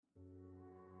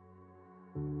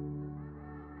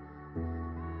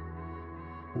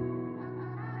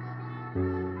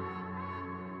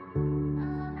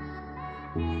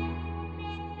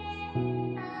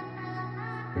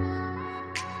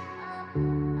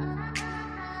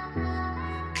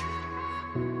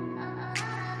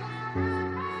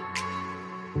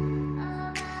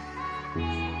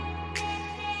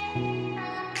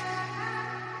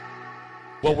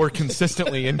but we're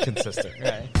consistently inconsistent.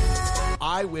 Right.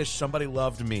 I wish somebody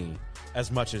loved me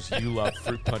as much as you love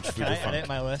Fruit Punch Food Can I Funk. edit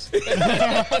my list?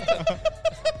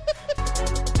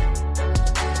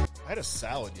 I had a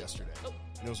salad yesterday,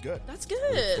 and it was good. That's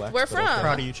good. Flex, Where but from? okay.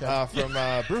 Proud of you, Chad. From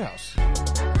Brewhouse.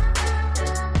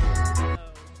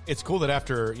 It's cool that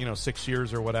after 6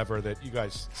 years or whatever that you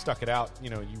guys stuck it out.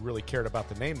 You really cared about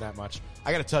the name that much.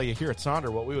 I got to tell you, here at Sonder,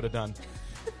 what we would have done.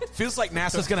 Feels like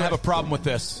NASA's going to have a problem with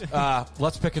this.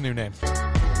 Let's pick a new name.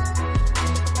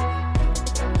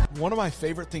 One of my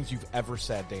favorite things you've ever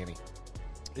said, Danny,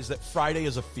 is that Friday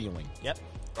is a feeling. Yep.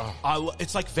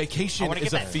 It's like vacation I want to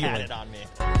is get a that feeling. tatted on me.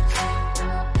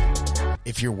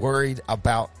 If you're worried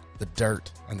about the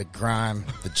dirt and the grime,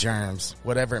 the germs,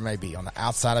 whatever it may be on the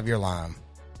outside of your lime,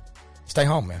 stay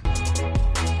home, man.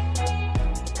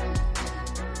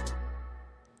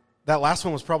 That last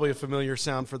one was probably a familiar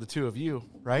sound for the two of you,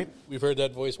 right? We've heard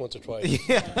that voice once or twice.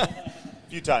 A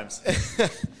few times.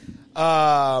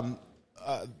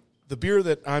 The beer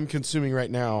that I'm consuming right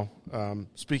now,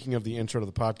 speaking of the intro to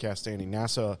the podcast, Danny,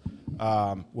 NASA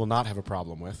will not have a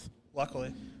problem with.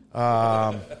 Luckily.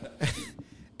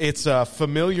 It's a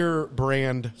familiar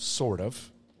brand, sort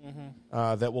of,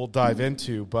 that we'll dive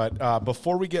into. But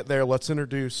before we get there, let's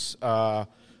introduce our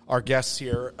guests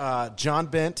here. John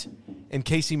Bent and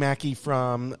Casey Mackey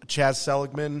from Chaz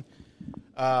Seligman,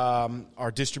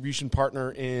 our distribution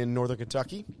partner in Northern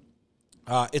Kentucky.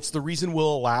 It's the reason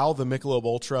we'll allow the Michelob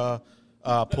Ultra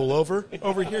pullover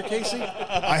over here, Casey.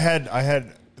 I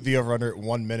had the over-under at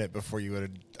 1 minute before you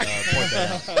would point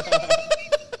that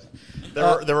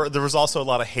out. There was also a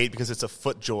lot of hate because it's a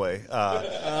FootJoy.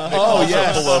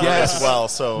 Yes, as well.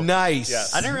 So nice.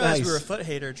 Yes. I didn't realize Nice. we were foot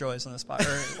hater joys on the spot.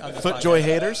 FootJoy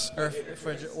haters, Or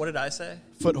what did I say?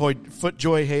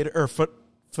 FootJoy hater, or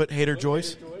foot hater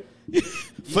joys.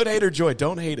 Foot hater joy.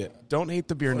 Don't hate it. Don't hate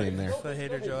the beer name there. Foot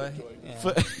hater joy. Yeah.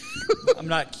 Foot- I'm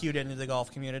not cued into the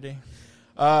golf community.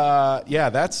 Yeah,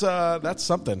 that's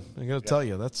something. I got to tell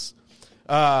you. That's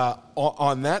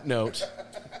on that note.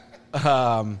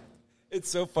 It's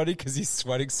so funny because he's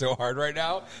sweating so hard right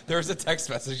now. There was a text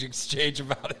message exchange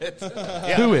about it.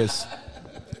 Who is?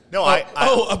 No,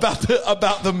 about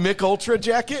the Mick Ultra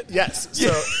jacket. Yes. So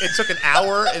it took an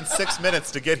hour and 6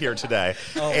 minutes to get here today.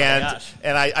 Oh, and my gosh.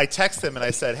 and I texted them and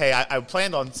I said, hey, I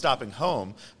planned on stopping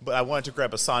home, but I wanted to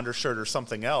grab a Sonder shirt or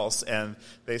something else. And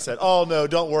they said, oh, no,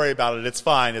 don't worry about it. It's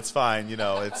fine. It's fine.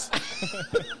 It's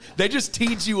They just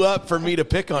teed you up for me to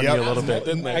pick on you a little bit,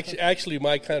 didn't they? Actually,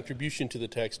 my contribution to the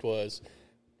text was,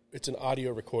 it's an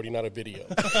audio recording, not a video.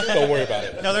 Don't worry about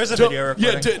it. No, there's a video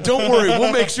recording. Yeah, don't worry.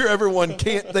 We'll make sure everyone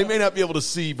can't. They may not be able to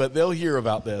see, but they'll hear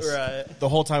about this. Right. The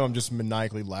whole time I'm just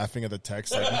maniacally laughing at the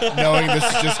text, knowing this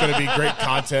is just going to be great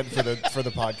content for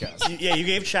the podcast. Yeah, you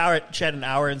gave Chad an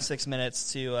hour and 6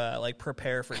 minutes to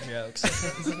prepare for jokes.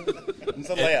 It's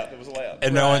a layup. It was a layup.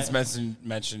 And no one's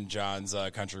mentioned John's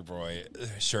Country Boy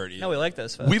shirt either. No, we like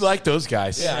those folks. We like those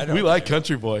guys. Yeah, I know. We like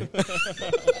Country Boy.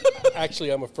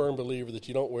 Actually, I'm a firm believer that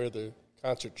you don't wear the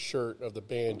concert shirt of the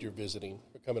band you're visiting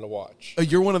or coming to watch.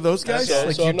 You're one of those guys. So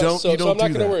like I'm you not, don't. so, you so don't I'm not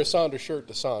do going to that. wear a Sonder shirt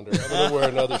to Sonder. I'm going to wear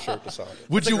another shirt to Sonder.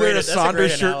 Would you a wear great- a that's a great Sonder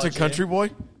shirt to analogy. Country Boy?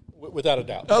 Without a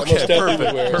doubt. I Okay, most definitely perfect.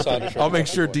 would wear a Sonder perfect. shirt I'll to make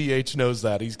sure Country Boy. DH knows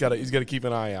that. He's got to keep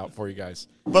an eye out for you guys.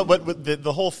 But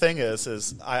the whole thing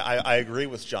is I agree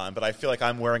with John, but I feel like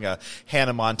I'm wearing a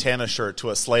Hannah Montana shirt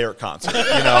to a Slayer concert,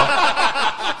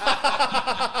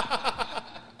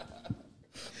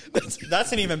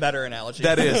 That's an even better analogy.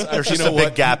 That is. There's You just know a big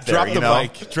what? gap there, Drop you the know?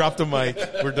 mic. Drop the mic.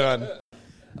 We're done.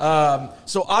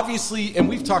 So obviously, and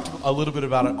we've talked a little bit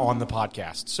about it on the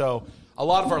podcast. So a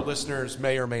lot of our listeners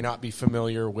may or may not be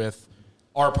familiar with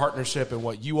our partnership and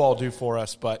what you all do for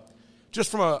us. But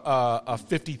just from a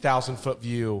 50,000-foot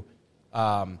view,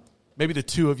 maybe the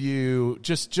two of you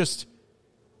just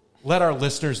let our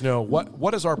listeners know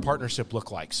what does our partnership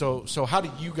look like. So how do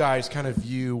you guys kind of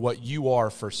view what you are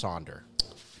for Sonder?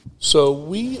 So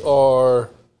we are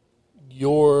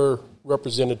your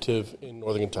representative in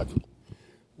Northern Kentucky.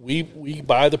 We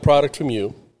buy the product from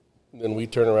you, and then we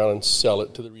turn around and sell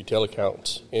it to the retail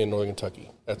accounts in Northern Kentucky.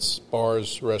 That's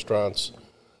bars, restaurants,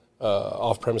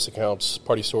 off-premise accounts,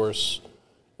 Party Source,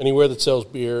 anywhere that sells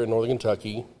beer in Northern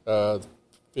Kentucky,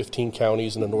 15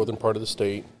 counties in the northern part of the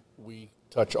state. We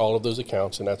touch all of those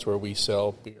accounts, and that's where we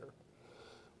sell beer.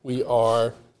 We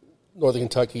are Northern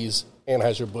Kentucky's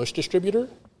Anheuser-Busch distributor,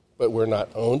 but we're not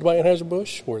owned by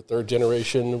Anheuser-Busch. We're a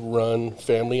third-generation run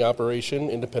family operation,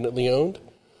 independently owned.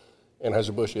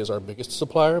 Anheuser-Busch is our biggest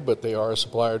supplier, but they are a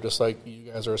supplier just like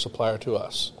you guys are a supplier to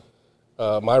us.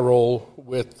 My role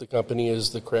with the company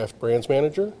is the craft brands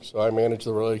manager, so I manage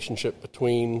the relationship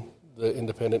between the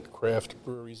independent craft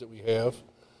breweries that we have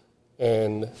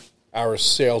and our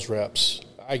sales reps.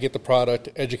 I get the product,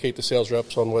 educate the sales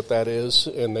reps on what that is,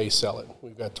 and they sell it.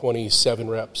 We've got 27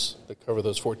 reps that cover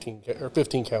those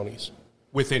 15 counties.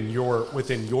 Within your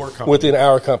company. Within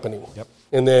our company. Yep.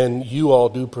 And then you all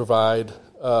do provide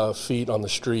feet on the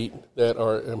street that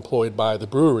are employed by the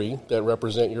brewery that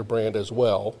represent your brand as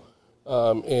well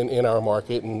in our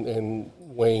market. And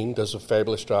Wayne does a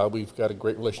fabulous job. We've got a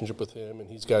great relationship with him, and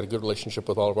he's got a good relationship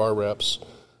with all of our reps,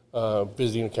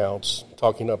 visiting accounts,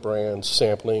 talking up brands,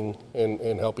 sampling,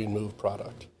 and helping move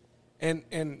product. And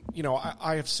you know,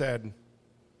 I've said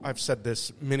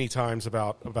this many times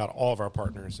about all of our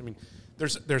partners. I mean,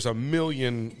 there's a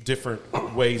million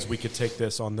different ways we could take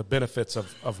this on the benefits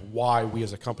of why we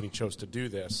as a company chose to do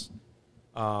this.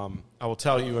 I will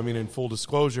tell you, I mean, in full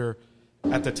disclosure,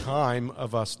 at the time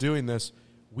of us doing this,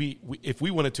 we if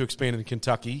we wanted to expand in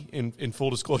Kentucky, in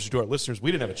full disclosure to our listeners,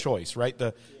 we didn't have a choice, right?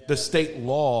 The state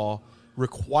law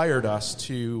required us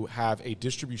to have a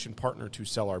distribution partner to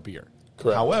sell our beer.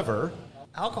 Correct. However,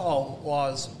 Alcohol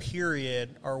laws,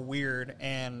 period, are weird,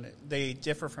 and they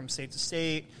differ from state to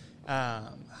state.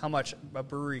 How much a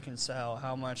brewery can sell,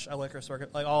 how much a liquor store can,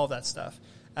 like all of that stuff.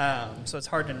 So it's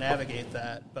hard to navigate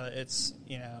that, but it's,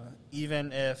 you know,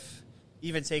 even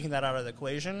taking that out of the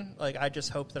equation, like I just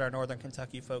hope that our Northern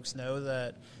Kentucky folks know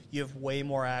that you have way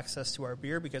more access to our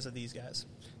beer because of these guys.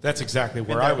 that's exactly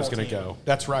where their I was whole going to team. go.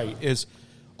 That's right. Is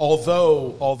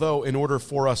although in order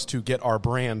for us to get our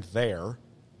brand there,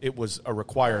 it was a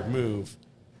required move.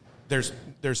 There's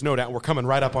no doubt we're coming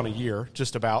right up on a year,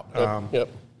 just about. Yep.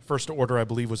 First order, I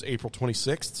believe, was April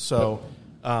 26th, so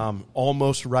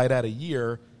almost right at a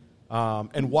year.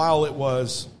 And while it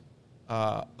was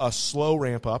a slow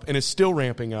ramp up, and is still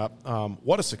ramping up,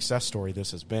 what a success story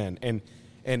this has been.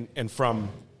 And from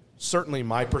certainly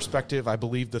my perspective, I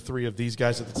believe the three of these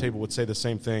guys at the table would say the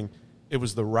same thing. It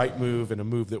was the right move and a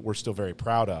move that we're still very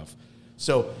proud of.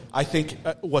 So I think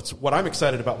what I'm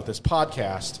excited about with this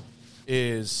podcast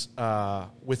is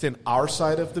within our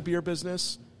side of the beer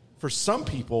business, for some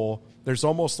people, there's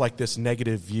almost like this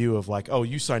negative view of like, oh,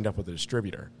 you signed up with a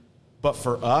distributor. But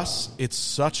for us, it's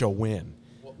such a win.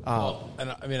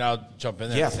 And I mean, I'll jump in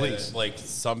there. Yeah, and say please. that, like,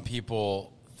 some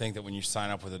people think that when you sign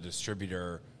up with a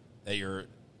distributor, that you're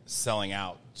selling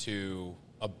out to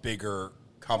a bigger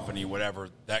company, whatever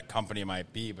that company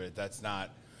might be, but that's not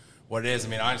what it is. I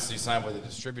mean, honestly, you sign up with a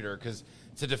distributor because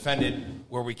to defend it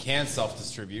where we can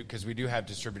self-distribute, because we do have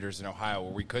distributors in Ohio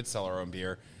where we could sell our own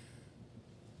beer.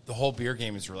 The whole beer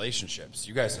game is relationships.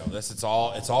 You guys know this. It's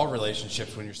all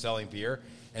relationships when you're selling beer.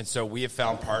 And so we have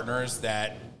found partners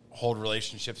that hold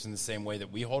relationships in the same way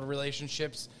that we hold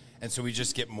relationships. And so we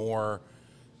just get more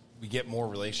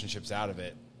relationships out of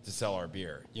it to sell our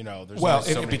beer. You know, there's only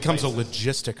so it many becomes places. a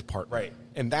logistic partner. Right.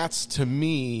 And that's, to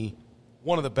me,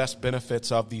 one of the best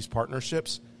benefits of these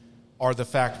partnerships are the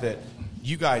fact that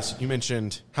you guys, you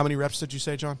mentioned, how many reps did you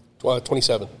say, John?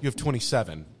 27. You have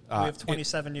 27. We have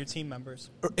 27 new team members.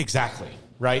 Exactly,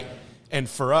 right? And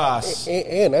for us,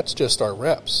 And that's just our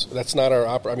reps. That's not our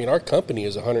our company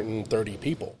is 130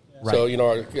 people. Right. So, you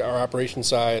know, our operations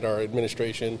side, our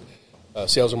administration,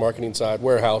 sales and marketing side,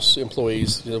 warehouse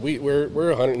employees, you know, we're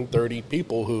 130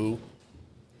 people who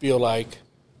feel like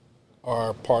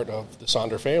are part of the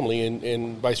Sonder family,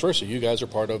 and vice versa. You guys are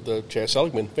part of the Chad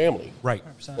Seligman family. right.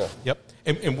 100%. Yep.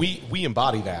 And we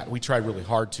embody that. We try really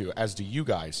hard to, as do you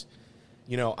guys.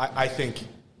 You know, I think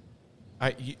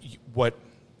what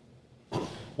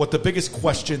the biggest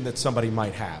question that somebody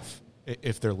might have,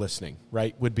 if they're listening,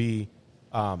 right, would be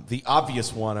the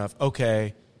obvious one of,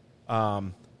 okay,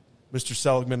 Mr.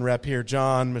 Seligman rep here,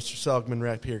 John, Mr. Seligman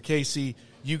rep here, Casey,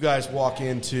 you guys walk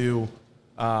into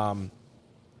Bob's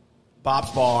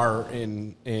Bar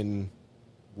in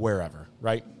wherever,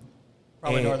 right?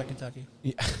 Probably And- Northern Kentucky.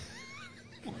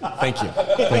 Thank you.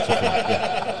 Thank you for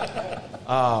that.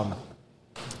 Yeah.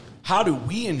 How do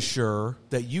we ensure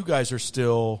that you guys are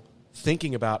still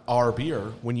thinking about our beer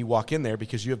when you walk in there,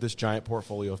 because you have this giant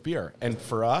portfolio of beer? And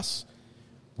for us,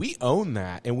 we own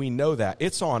that and we know that.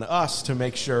 It's on us to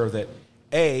make sure that,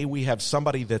 A, we have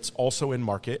somebody that's also in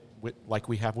market, like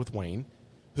we have with Wayne,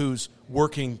 who's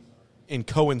working and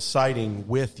coinciding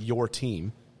with your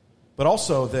team, but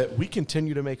also that we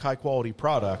continue to make high-quality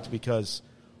product, because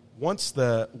once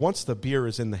the beer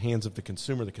is in the hands of the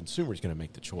consumer is going to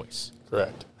make the choice.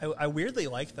 Correct. I weirdly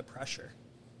like the pressure.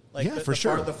 Like Yeah, for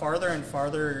sure. The farther and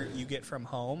farther you get from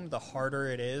home, the harder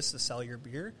it is to sell your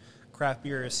beer. Craft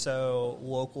beer is so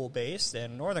local based,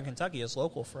 and Northern Kentucky is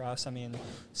local for us. I mean,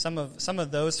 some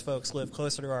of those folks live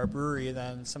closer to our brewery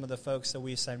than some of the folks that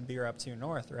we send beer up to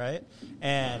north, right?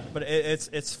 But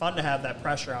it's fun to have that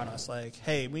pressure on us. Like,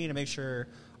 hey, we need to make sure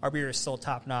our beer is still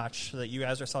top notch, so that you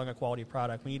guys are selling a quality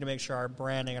product. We need to make sure our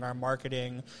branding and our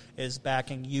marketing is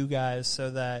backing you guys,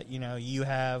 so that you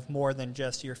have more than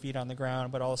just your feet on the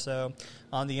ground, but also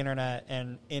on the internet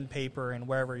and in paper and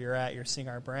wherever you're at, you're seeing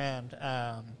our brand.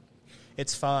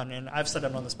 It's fun, and I've said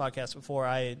it on this podcast before.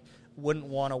 I wouldn't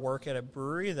want to work at a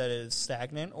brewery that is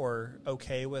stagnant or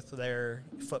okay with their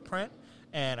footprint.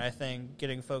 And I think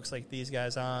getting folks like these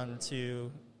guys on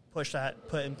to push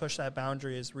that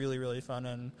boundary is really, really fun.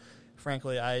 And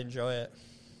frankly, I enjoy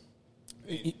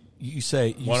it. You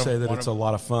say that it's a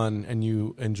lot of fun and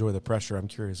you enjoy the pressure. I'm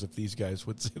curious if these guys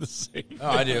would say the same. Oh,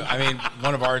 I do. I mean,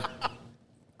 one of our,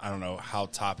 I don't know how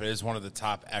top it is, one of the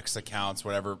top X accounts,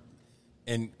 whatever,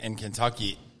 in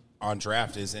Kentucky on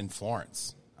draft is in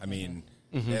Florence. I mean,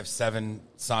 they have 7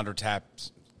 Sonder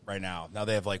taps right now. Now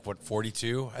they have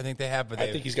 42, I think they have. But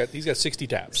I think he's got 60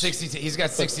 taps. 60. He's got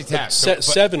 60 taps.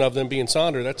 7 of them being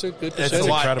Sonder. That's a good percentage. That's a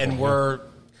lot, incredible. and we're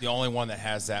the only one that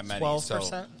has that many.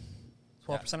 12%?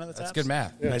 12% of the taps? That's good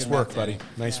math. Yeah, nice work, buddy.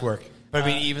 Nice work. But I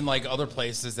mean, even other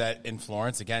places that in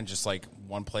Florence, again, just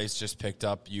one place just picked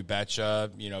up You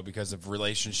Betcha, because of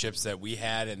relationships that we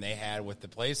had and they had with the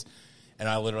place. And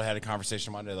I literally had a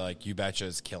conversation Monday, You Betcha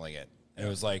is killing it. And it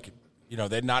was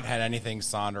they'd not had anything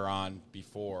Sonder on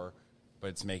before, but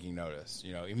it's making notice.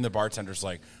 Even the bartender's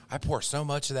I pour so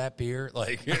much of that beer.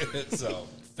 So.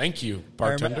 Thank you,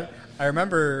 bartender. I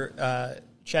remember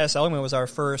Chad Seligman was our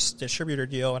first distributor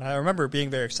deal, and I remember being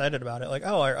very excited about it.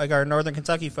 Our Northern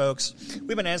Kentucky folks,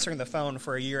 we've been answering the phone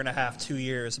for a year and a half, 2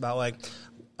 years about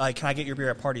can I get your beer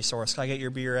at Party Source? Can I get your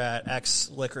beer at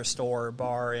X liquor store or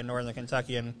bar in Northern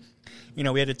Kentucky? And,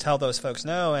 we had to tell those folks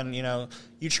no. And,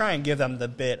 you try and give them the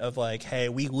bit of hey,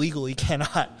 we legally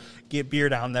cannot get beer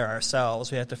down there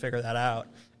ourselves. We have to figure that out.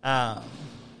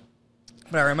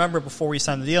 But I remember before we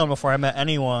signed the deal and before I met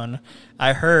anyone,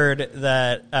 I heard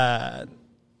that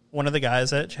one of the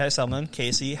guys at Chad Seligman,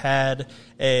 Casey, had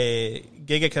a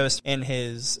Gigacoast in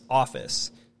his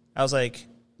office. I was like,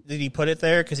 did he put it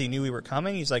there because he knew we were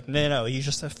coming? He's like, no, he's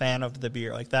just a fan of the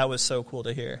beer. That was so cool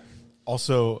to hear.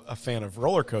 Also a fan of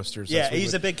roller coasters. Yeah,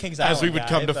 he's a big Kings Island as we would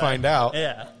come to find out.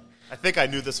 Yeah. I think I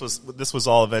knew this was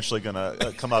all eventually going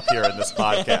to come up here in this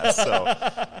podcast.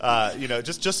 So,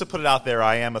 just to put it out there,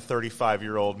 I am a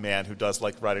 35-year-old man who does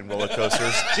like riding roller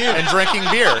coasters and drinking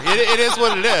beer. It is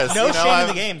what it is. No shame in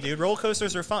the game, dude. Roller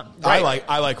coasters are fun. Right.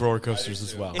 I like roller coasters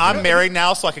as well. I'm married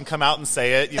now, so I can come out and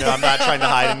say it. I'm not trying to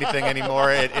hide anything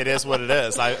anymore. It is what it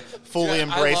is. I fully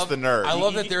embrace the nerd. I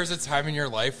love that there's a time in your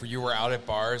life where you were out at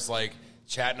bars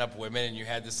chatting up women, and you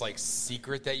had this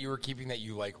secret that you were keeping that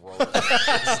you roller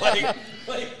coasters.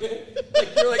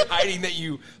 You're hiding that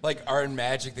you are in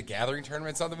Magic the Gathering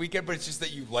tournaments on the weekend, but it's just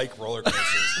that you like roller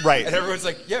coasters, right? And everyone's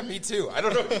like, "Yeah, me too." I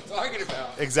don't know what you're talking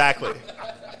about. Exactly.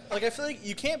 I feel like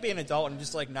you can't be an adult and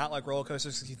just not like roller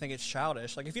coasters because you think it's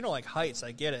childish. If you don't like heights,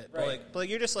 I get it. Right. But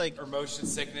you're just or motion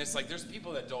sickness. There's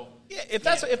people that don't. Yeah, if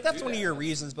that's one of your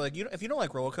reasons, but if you don't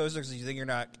like roller coasters, if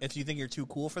you think you're too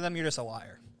cool for them, you're just a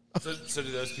liar. So do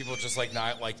those people just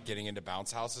not like getting into bounce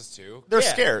houses too? They're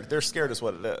scared. They're scared is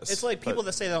what it is. It's people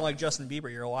that say they don't like Justin Bieber.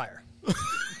 You're a liar.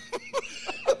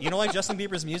 You don't like Justin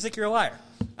Bieber's music? You're a liar.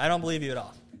 I don't believe you at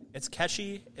all. It's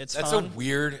catchy. It's fun.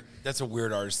 That's a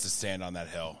weird artist to stand on that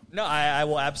hill. No, I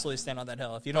will absolutely stand on that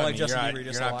hill. If you don't like Justin Bieber, you're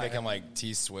just a liar. You're not picking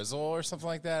T Swizzle or something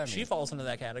like that? She falls into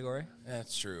that category.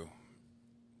 That's true.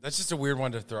 That's just a weird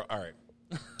one to throw. All right.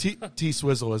 T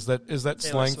Swizzle, is that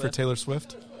slang for Taylor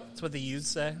Swift? That's what the youths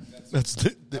say. That's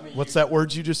what's that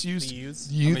word you just used? The youths.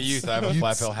 I'm a youth. I have a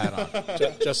Flat Bill hat on.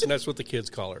 Justin, that's what the kids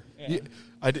call her. Yeah.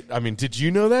 Did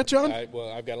you know that, John? I've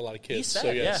got a lot of kids, said so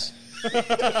it, yes.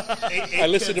 I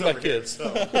listen to my kids.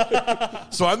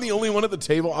 So I'm the only one at the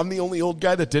table. I'm the only old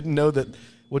guy that didn't know that.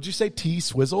 What'd you say? T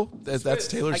Swizzle? That's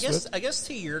Taylor Swift? I guess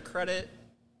to your credit,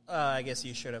 I guess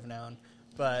you should have known.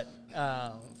 But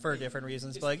for different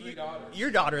reasons. But your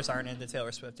daughters aren't into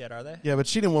Taylor Swift yet, are they? Yeah, but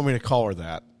she didn't want me to call her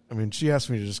that. I mean, she asked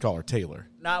me to just call her Taylor.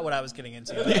 Not what I was getting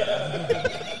into.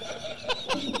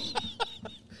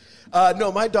 No,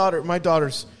 my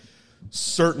daughters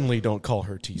certainly don't call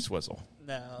her T Swizzle.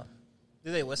 No.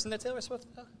 Do they listen to Taylor Swift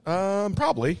though?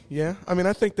 Probably, yeah. I mean,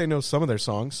 I think they know some of their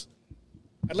songs.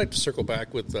 I'd like to circle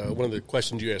back with one of the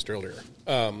questions you asked earlier.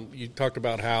 You talked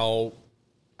about how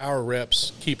our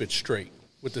reps keep it straight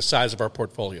with the size of our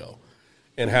portfolio.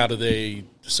 And how do they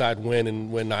decide when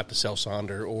and when not to sell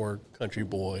Sonder or Country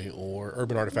Boy or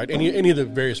Urban Artifact, any of the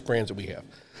various brands that we have.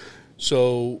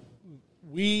 So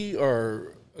we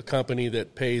are a company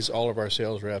that pays all of our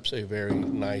sales reps a very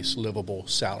nice, livable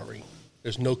salary.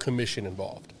 There's no commission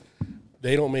involved.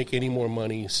 They don't make any more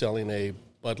money selling a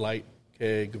Bud Light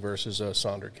keg versus a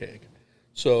Sonder keg.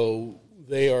 So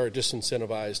they are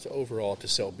disincentivized overall to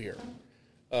sell beer.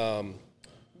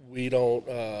 We don't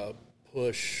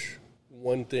push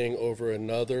one thing over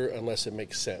another unless it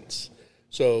makes sense.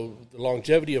 So the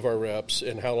longevity of our reps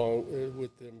and how long,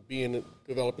 with them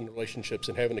developing relationships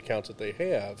and having accounts that they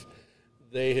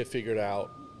have figured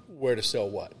out where to sell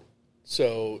what.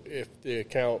 So if the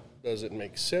account doesn't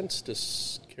make sense to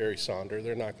carry Sonder,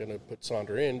 they're not going to put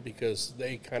Sonder in because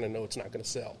they kind of know it's not going to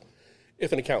sell.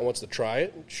 If an account wants to try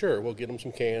it, sure, we'll get them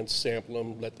some cans, sample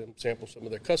them, let them sample some of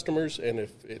their customers, and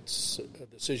if it's a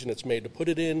decision that's made to put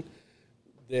it in,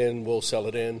 then we'll sell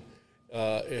it in.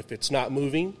 If it's not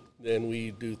moving, then we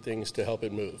do things to help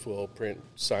it move. We'll print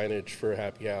signage for a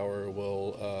happy hour.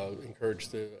 We'll encourage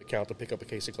the account to pick up a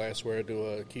case of glassware, do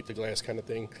a keep the glass kind of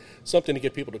thing, something to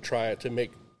get people to try it to make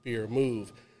beer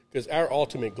move. Because our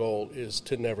ultimate goal is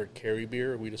to never carry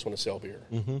beer. We just want to sell beer.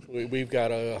 Mm-hmm. We've got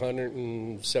a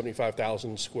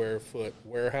 175,000 square foot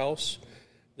warehouse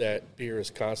that beer is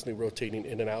constantly rotating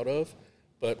in and out of,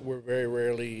 but we're very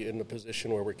rarely in the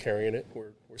position where we're carrying it.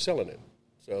 We're selling it.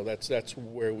 So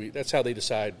that's how they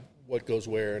decide what goes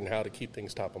where and how to keep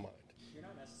things top of mind.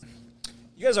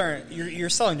 You guys aren't you're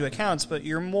selling to accounts, but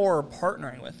you're more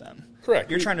partnering with them.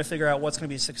 Correct. You're trying to figure out what's going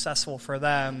to be successful for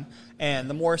them, and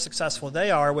the more successful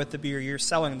they are with the beer you're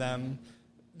selling them,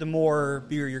 the more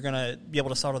beer you're going to be able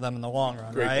to sell to them in the long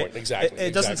run, Great right? point. Exactly.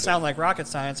 It doesn't sound like rocket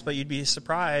science, but you'd be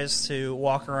surprised to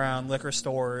walk around liquor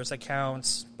stores,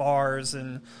 accounts, bars,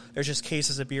 and there's just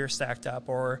cases of beer stacked up,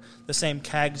 or the same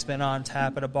keg's been on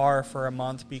tap at a bar for a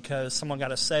month because someone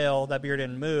got a sale, that beer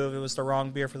didn't move, it was the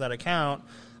wrong beer for that account,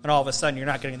 and all of a sudden you're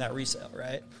not getting that resale,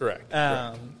 right? Correct.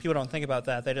 People don't think about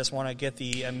that. They just want to get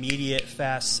the immediate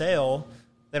fast sale.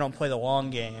 They don't play the long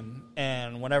game.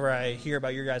 And whenever I hear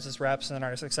about your guys' reps and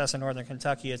our success in Northern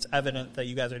Kentucky, it's evident that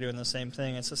you guys are doing the same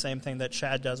thing. It's the same thing that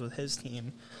Chad does with his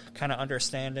team, kind of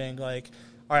understanding, like,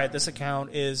 all right, this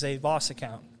account is a Voss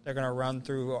account. They're going to run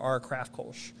through our craft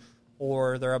Kolsch.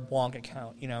 Or they're a Blanc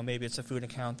account. You know, maybe it's a food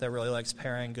account that really likes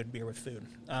pairing good beer with food.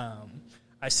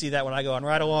 I see that when I go on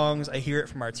ride-alongs. I hear it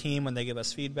from our team when they give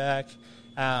us feedback.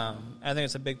 I think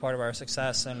it's a big part of our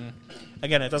success. And,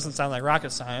 again, it doesn't sound like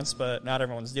rocket science, but not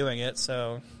everyone's doing it,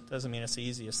 so it doesn't mean it's the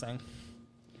easiest thing.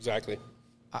 Exactly.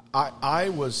 I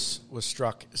was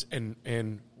struck,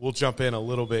 and we'll jump in a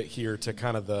little bit here to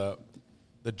kind of the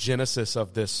genesis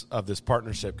of this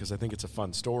partnership, because I think it's a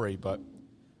fun story, but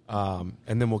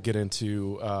and then we'll get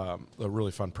into a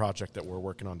really fun project that we're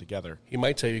working on together. He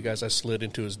might tell you guys I slid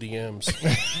into his DMs.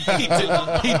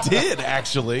 He did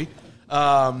actually.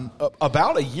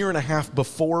 About a year and a half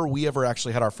before we ever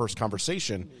actually had our first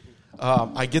conversation,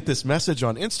 I get this message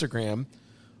on Instagram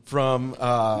from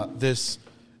this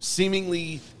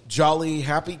seemingly jolly,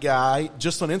 happy guy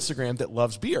just on Instagram that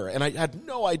loves beer. And I had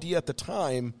no idea at the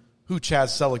time who Chaz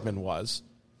Seligman was.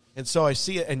 And so I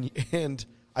see it, and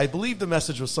I believe the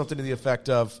message was something to the effect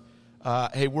of,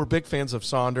 hey, we're big fans of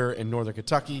Sonder in Northern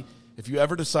Kentucky. If you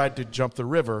ever decide to jump the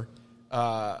river,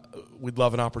 we'd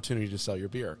love an opportunity to sell your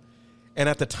beer. And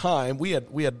at the time, we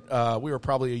were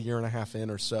probably a year and a half in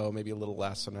or so, maybe a little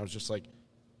less, and I was just like,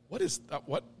 what is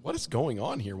going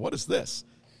on here? What is this?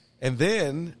 And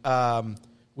then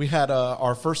we had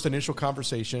our first initial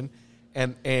conversation,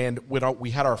 and when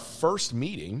we had our first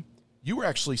meeting, you were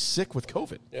actually sick with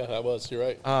COVID. Yeah, I was. You're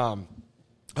right. I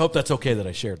hope that's okay that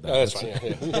I shared that. No, that's fine.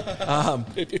 Yeah.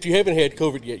 If you haven't had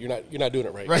COVID yet, you're not doing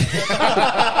it right.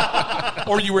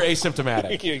 Or you were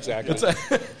asymptomatic. Yeah, exactly.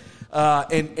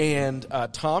 And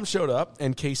Tom showed up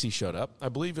and Casey showed up. I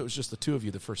believe it was just the two of you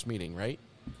the first meeting, right?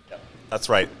 Yep, that's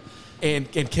right.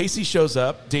 And Casey shows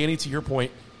up. Danny, to your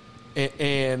point,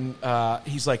 and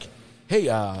he's like, "Hey,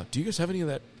 do you guys have any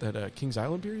of that Kings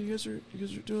Island beer you guys are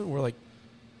doing?" We're like,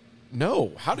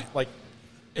 "No. How did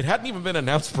it hadn't even been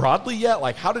announced broadly yet?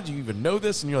 Like, how did you even know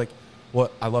this?" And you're like, "Well,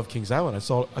 I love Kings Island. I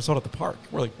saw it at the park."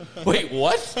 We're like, "Wait,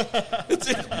 what?"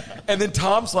 And then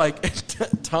Tom is like,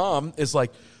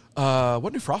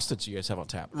 "What new frosteds do you guys have on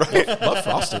tap?" Right. Love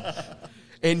frosted.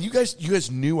 And you guys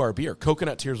knew our beer.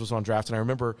 Coconut Tears was on draft, and I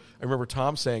remember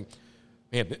Tom saying,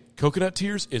 "Man, Coconut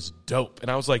Tears is dope." And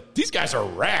I was like, "These guys are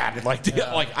rad. Like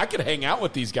I could hang out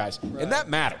with these guys." Right. And that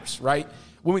matters, right?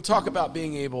 When we talk about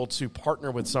being able to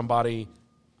partner with somebody,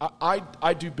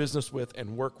 I do business with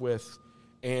and work with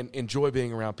and enjoy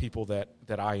being around people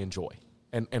that I enjoy,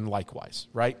 and likewise,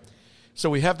 right? So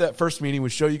we have that first meeting. We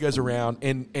show you guys around,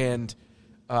 and in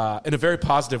a very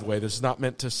positive way. This is not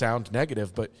meant to sound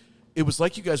negative, but it was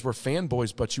like you guys were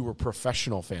fanboys, but you were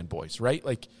professional fanboys, right?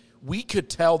 Like, we could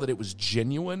tell that it was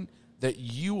genuine, that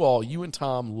you and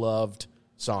Tom loved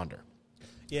Sonder.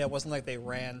 Yeah, it wasn't like they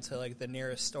ran to like the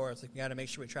nearest store. It's like, we got to make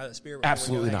sure we try this beer before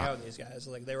Absolutely we go hang not. out with these guys.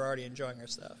 Like, they were already enjoying our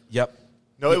stuff. Yep.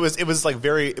 No, it was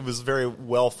very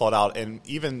well thought out, and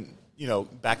even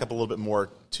back up a little bit more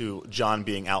to John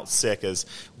being out sick, as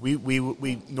we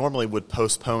normally would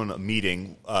postpone a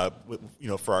meeting,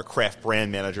 for our craft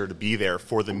brand manager to be there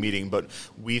for the meeting, but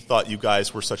we thought you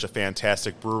guys were such a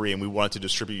fantastic brewery and we wanted to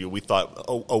distribute you. We thought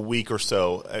a week or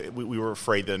so, we were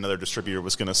afraid that another distributor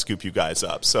was going to scoop you guys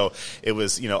up. So it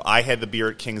was, I had the beer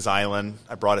at Kings Island.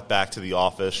 I brought it back to the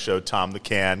office, showed Tom the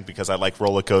can because I like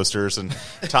roller coasters, and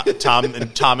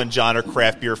Tom and John are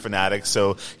craft beer fanatics.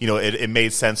 So, it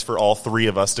made sense for all three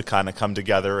of us to kind of come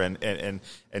together and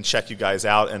check you guys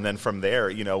out. And then from there,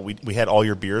 we had all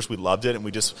your beers. We loved it. And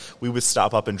we would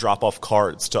stop up and drop off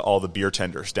cards to all the beer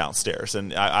tenders downstairs.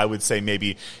 And I would say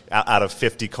maybe out of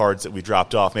 50 cards that we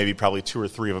dropped off, maybe probably 2 or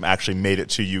 3 of them actually made it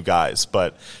to you guys.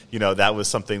 But, that was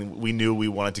something we knew we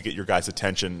wanted to get your guys'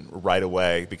 attention right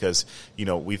away because,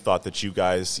 we thought that you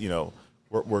guys,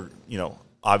 were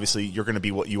obviously you're going to be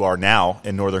what you are now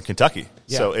in Northern Kentucky.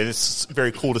 Yeah. So it's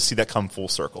very cool to see that come full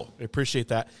circle. I appreciate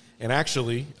that. And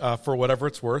actually, for whatever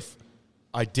it's worth,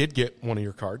 I did get one of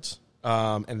your cards.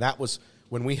 And that was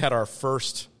when we had our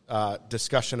first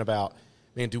discussion about,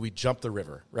 man, do we jump the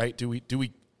river, right? Do we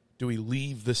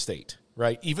leave the state,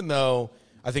 right? Even though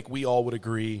I think we all would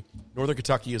agree Northern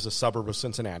Kentucky is a suburb of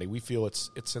Cincinnati. We feel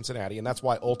it's Cincinnati, and that's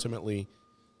why ultimately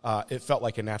it felt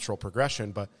like a natural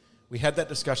progression. But we had that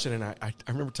discussion, and I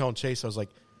remember telling Chase, I was like,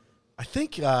 I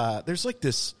think there's like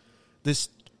this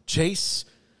Chase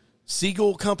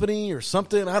Siegel company or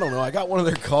something. I don't know. I got one of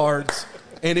their cards,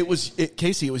 and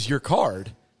Casey, it was your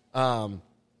card. It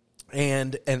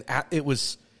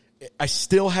was, I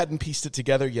still hadn't pieced it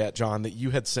together yet, John, that you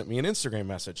had sent me an Instagram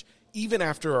message, even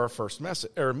after our first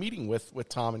meeting with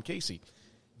Tom and Casey.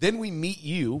 Then we meet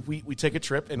you. We take a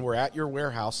trip, and we're at your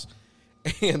warehouse,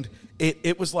 and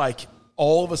it was like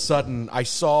all of a sudden I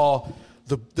saw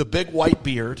the big white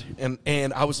beard,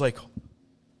 and I was like,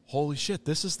 holy shit,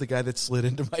 this is the guy that slid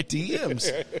into my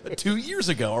DMs 2 years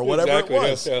ago or whatever Exactly, it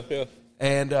was. yeah.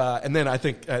 And then I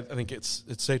think it's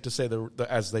safe to say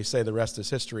as they say, the rest is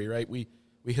history, right? We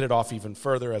hit it off even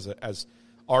further as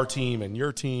our team and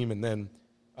your team, and then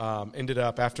ended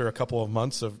up after a couple of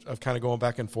months of kind of going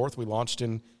back and forth. We launched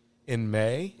in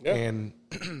May. Yeah. And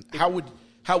how would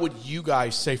you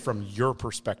guys say from your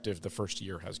perspective the first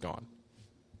year has gone?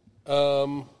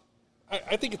 I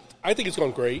think it's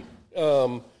gone great.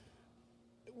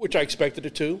 Which I expected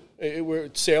it to.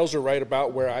 Sales are right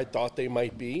about where I thought they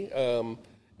might be. In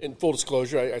full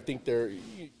disclosure, I think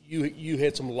you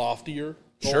had some loftier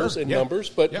goals and numbers,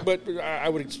 but I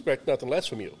would expect nothing less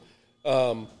from you.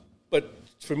 But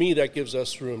for me, that gives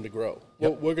us room to grow.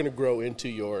 Yep. We're going to grow into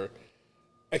your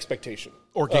expectation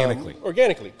organically.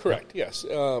 Organically, correct? Yes.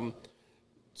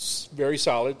 Very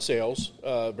solid sales,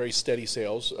 very steady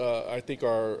sales. I think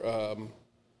our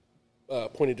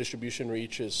point of distribution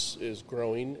reach is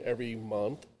growing every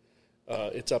month.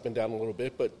 It's up and down a little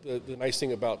bit, but the nice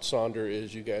thing about Sonder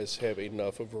is you guys have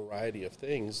enough of a variety of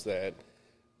things that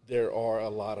there are a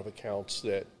lot of accounts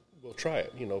that will try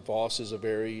it. Voss is a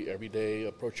very everyday,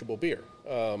 approachable beer.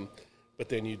 But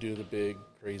then you do the big,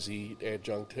 crazy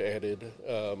adjunct added,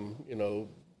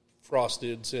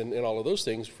 frosteds and all of those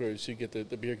things so you get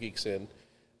the beer geeks in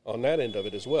on that end of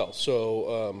it as well.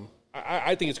 So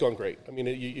I think it's gone great. I mean,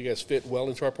 you guys fit well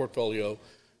into our portfolio.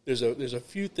 There's a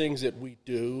few things that we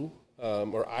do,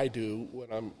 or I do,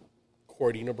 when I'm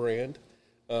courting a brand.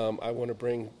 I want to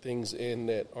bring things in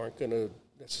that aren't going to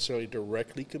necessarily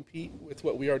directly compete with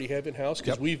what we already have in-house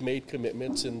because we've made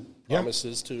commitments and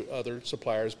promises to other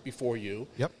suppliers before you.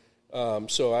 Yep.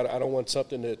 So I don't want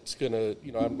something that's going to,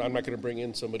 I'm not going to bring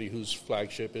in somebody whose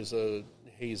flagship is a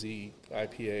hazy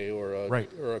IPA or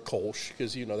a Kolsch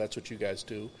because, that's what you guys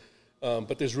do.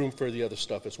 But there's room for the other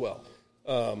stuff as well.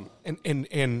 And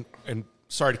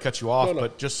sorry to cut you off,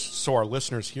 but just so our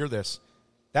listeners hear this,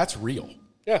 that's real.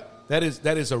 Yeah. That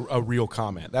is a real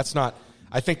comment. That's not,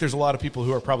 I think there's a lot of people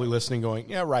who are probably listening going,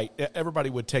 yeah, right. Everybody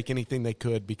would take anything they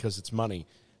could because it's money.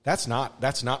 That's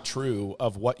not true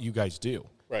of what you guys do.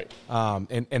 Right.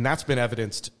 And that's been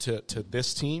evidenced to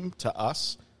this team, to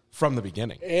us from the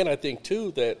beginning. And I think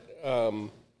too that, our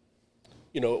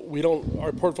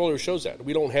portfolio shows that.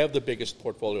 We don't have the biggest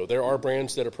portfolio. There are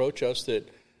brands that approach us that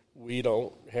we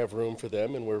don't have room for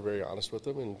them, and we're very honest with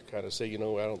them and kind of say, I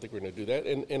don't think we're going to do that.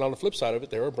 And on the flip side of it,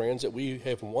 there are brands that we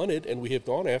have wanted and we have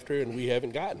gone after and we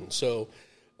haven't gotten. So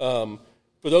for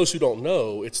those who don't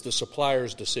know, it's the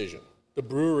supplier's decision. The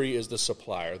brewery is the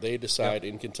supplier. They decide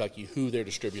in Kentucky who their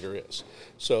distributor is.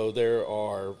 So there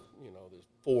are, there's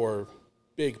 4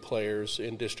 big players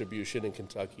in distribution in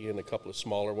Kentucky and a couple of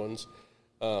smaller ones.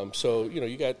 So,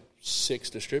 you got 6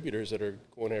 distributors that are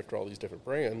going after all these different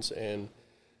brands, and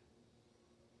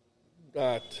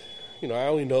I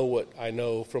only know what I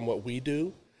know from what we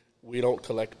do. We don't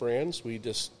collect brands. We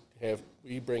just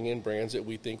we bring in brands that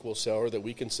we think will sell or that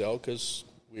we can sell because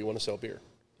we want to sell beer.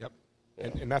 Yep.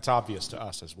 And that's obvious to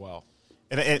us as well.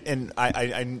 And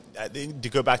I to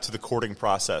go back to the courting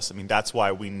process, I mean, that's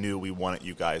why we knew we wanted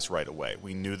you guys right away.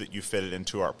 We knew that you fitted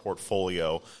into our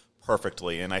portfolio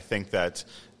perfectly. And I think that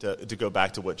to go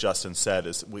back to what Justin said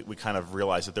is we kind of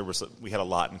realized that we had a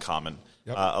lot in common,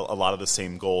 yep. A lot of the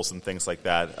same goals and things like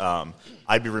that.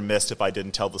 I'd be remiss if I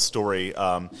didn't tell the story.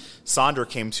 Sonder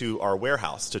came to our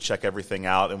warehouse to check everything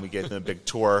out, and we gave them a big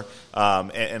tour.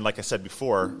 And like I said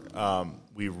before,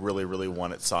 we really, really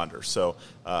wanted Sonder. So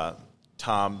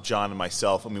Tom, John, and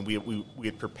myself, I mean, we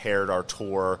had prepared our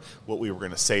tour, what we were going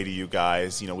to say to you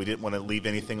guys. We didn't want to leave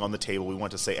anything on the table. We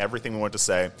wanted to say everything we wanted to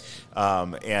say.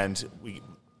 And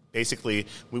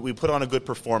we put on a good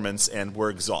performance, and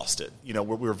we're exhausted. We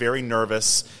were very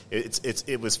nervous.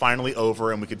 It was finally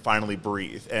over, and we could finally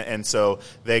breathe. And so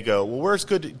they go, well, where's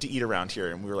good to eat around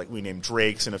here? And we were like, we named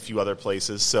Drake's and a few other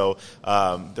places. So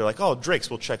they're like, oh,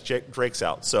 Drake's, we'll check Drake's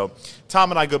out. So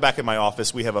Tom and I go back in my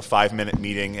office. We have a 5-minute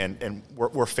meeting, and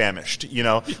we're famished.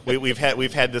 We've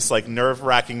had this like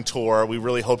nerve-wracking tour. We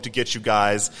really hope to get you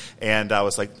guys. And I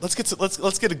was like, let's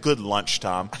get a good lunch,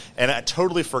 Tom. And I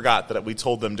totally forgot that we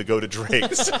told them to go to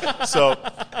Drake's. So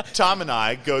Tom and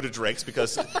I go to Drake's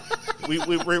because we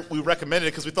recommended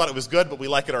it because we thought it was good, but we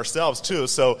like it ourselves too.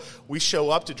 So we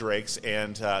show up to Drake's,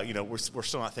 and we're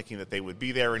still not thinking that they would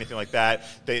be there or anything like that.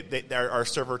 Our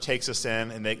server takes us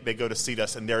in, and they go to seat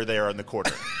us, and they're there in the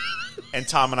corner. And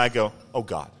Tom and I go, oh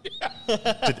God,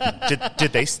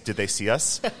 did they see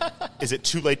us? Is it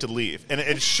too late to leave?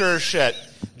 And sure as shit,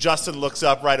 Justin looks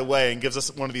up right away and gives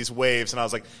us one of these waves, and I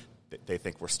was like, they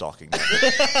think we're stalking them.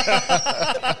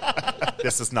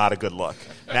 This is not a good look.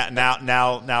 Now,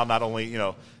 not only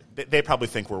they probably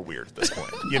think we're weird at this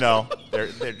point.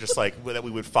 They're just like that.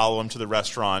 We would follow them to the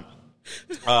restaurant.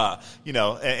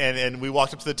 And we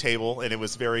walked up to the table, and it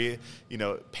was very,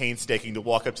 painstaking to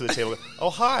walk up to the table. Oh,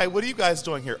 hi, what are you guys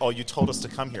doing here? Oh, you told us to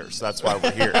come here, so that's why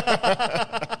we're here.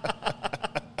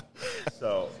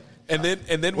 So, and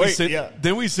then we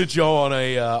sent y'all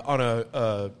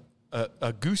on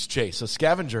a goose chase, a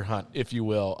scavenger hunt, if you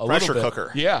will, a pressure little bit.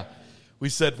 cooker. Yeah, we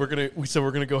said we're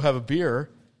gonna go have a beer.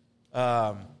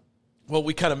 Well,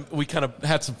 we kind of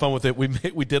had some fun with it.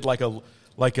 We did like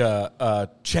a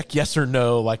check yes or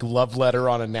no, like love letter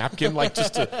on a napkin, like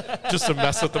just to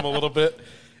mess with them a little bit,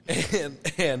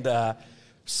 and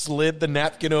slid the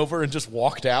napkin over and just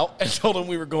walked out and told them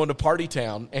we were going to Party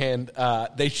Town, and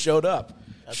they showed up.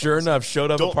 That's sure awesome. Enough,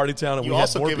 showed up at Party Town, and we had more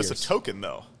beers. You also gave us a token,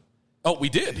 though. Oh, we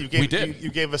did. You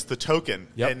gave us the token,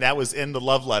 yep. And that was in the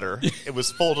love letter. It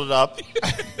was folded up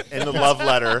in the love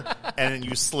letter, and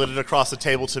you slid it across the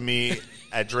table to me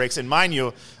at Drake's. And mind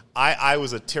you, I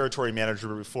was a territory manager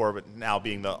before, but now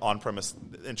being the on-premise,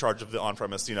 in charge of the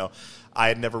on-premise, I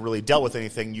had never really dealt with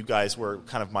anything. You guys were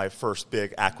kind of my first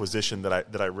big acquisition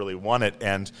that I really wanted.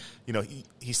 And,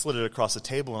 he slid it across the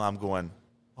table, and I'm going,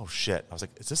 oh, shit. I was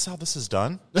like, is this how this is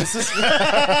done?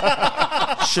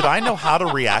 Should I know how to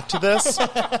react to this?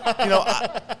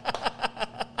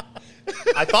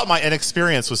 I thought my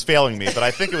inexperience was failing me, but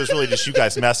I think it was really just you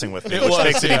guys messing with me, which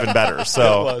makes it even better.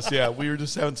 So it was, yeah. We were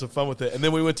just having some fun with it. And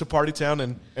then we went to Party Town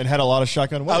and had a lot of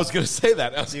shotgun weddings. I was going to say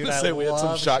that. We had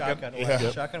some shotgun weddings.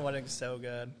 Yep. Shotgun weddings so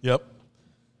good. Yep.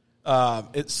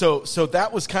 So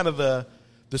that was kind of the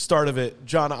start of it.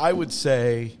 John, I would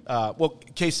say,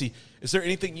 Casey, is there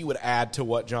anything you would add to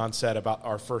what John said about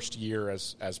our first year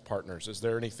as partners? Is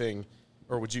there anything,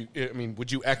 or would you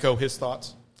echo his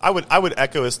thoughts? I would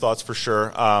echo his thoughts for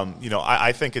sure.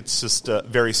 I think it's just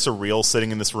very surreal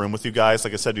sitting in this room with you guys.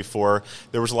 Like I said before,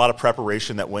 there was a lot of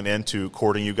preparation that went into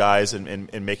courting you guys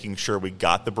and making sure we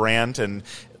got the brand. And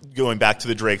going back to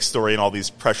the Drake story and all these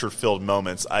pressure-filled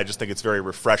moments, I just think it's very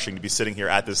refreshing to be sitting here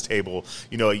at this table,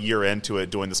 a year into it,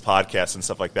 doing this podcast and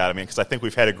stuff like that. I mean, because I think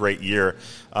we've had a great year,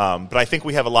 but I think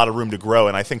we have a lot of room to grow,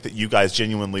 and I think that you guys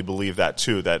genuinely believe that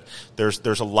too, that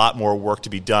there's a lot more work to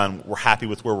be done. We're happy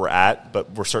with where we're at,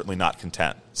 but we're certainly not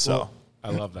content. So well, I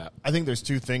love that. I think there's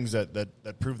two things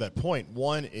that prove that point.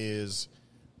 One is,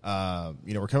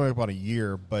 we're coming up on a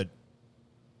year, but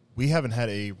we haven't had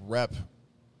a rep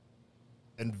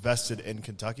invested in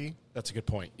Kentucky. That's a good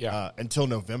point. Yeah. Until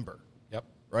November. Yep.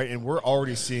 Right. And we're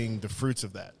already seeing the fruits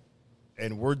of that.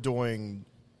 And we're doing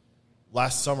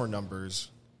last summer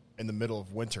numbers in the middle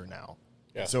of winter now.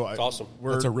 Yeah, So it's awesome.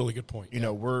 That's a really good point. You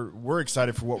know, we're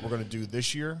excited for what we're going to do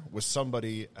this year with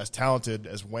somebody as talented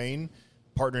as Wayne,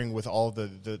 partnering with all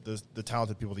the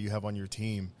talented people that you have on your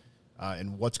team,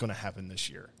 and what's going to happen this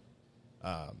year.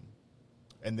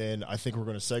 And then I think we're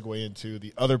going to segue into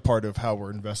the other part of how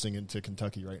we're investing into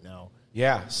Kentucky right now.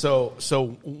 Yeah.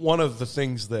 So one of the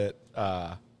things that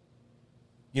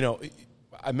you know,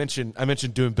 I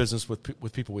mentioned doing business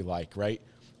with people we like, right?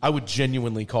 I would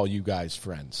genuinely call you guys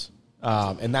friends,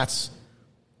 and that's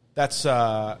it's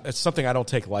something I don't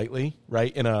take lightly,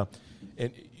 right? And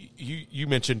you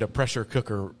mentioned a pressure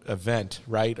cooker event,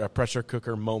 right? A pressure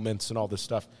cooker moments and all this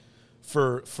stuff.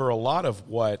 For a lot of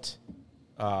what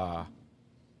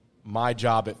my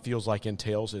job, it feels like,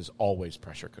 entails is always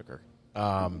pressure cooker.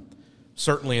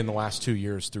 Certainly in the last 2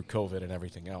 years through COVID and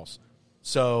everything else.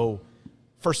 So,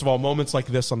 first of all, moments like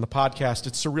this on the podcast,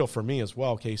 it's surreal for me as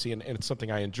well, Casey, and it's something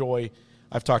I enjoy.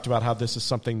 I've talked about how this is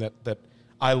something that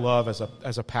I love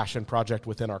as a passion project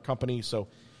within our company. So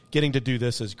getting to do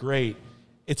this is great.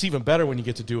 It's even better when you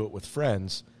get to do it with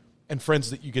friends, and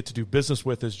friends that you get to do business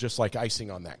with is just like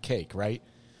icing on that cake, right?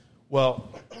 Well,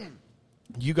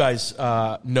 you guys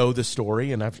know the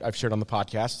story, and I've shared on the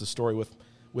podcast the story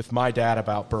with my dad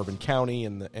about Bourbon County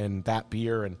and that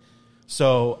beer. And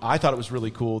so I thought it was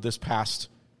really cool this past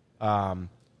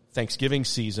Thanksgiving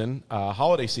season,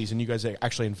 holiday season. You guys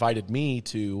actually invited me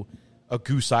to a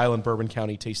Goose Island Bourbon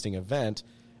County tasting event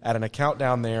at an account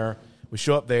down there. We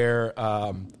show up there,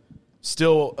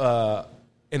 still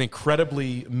an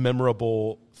incredibly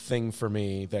memorable thing for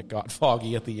me that got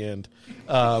foggy at the end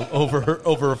over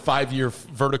a 5-year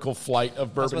vertical flight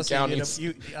of Bourbon County.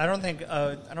 I don't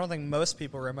think most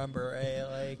people remember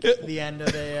the end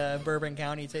of a Bourbon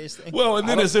County tasting. Well, and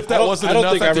then as if that wasn't enough, I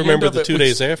don't think I remember the 2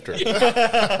 days after.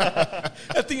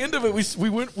 At the end of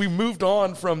it, we moved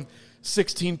on from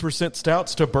 16%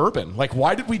 stouts to bourbon. Like,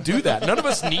 why did we do that? None of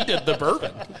us needed the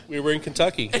bourbon. We were in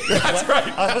Kentucky. That's right.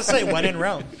 I was going to say, when in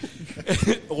Rome.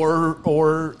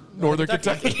 or Northern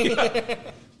Kentucky.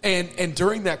 and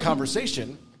during that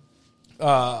conversation,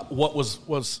 what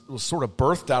was sort of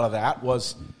birthed out of that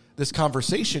was this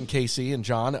conversation, Casey and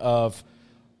John, of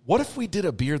what if we did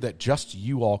a beer that just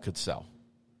you all could sell?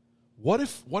 What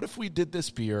if we did this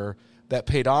beer that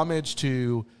paid homage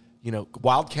to,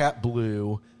 Wildcat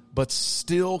Blue, but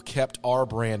still kept our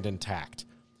brand intact?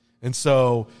 And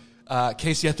so,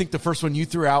 Casey, I think the first one you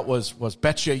threw out was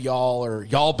Betcha Y'all or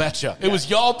Y'all Betcha. It was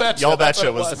Y'all Betcha. Y'all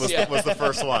Betcha was the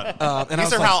first one. And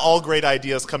these are how all great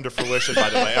ideas come to fruition, by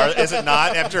the way. Is it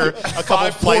not? After a couple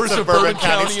of flights of Bourbon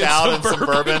County Stout and some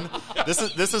bourbon.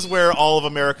 This is where all of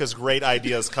America's great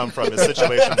ideas come from, is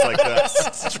situations like this.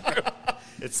 It's true.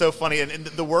 It's so funny, and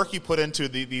the work you put into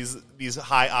these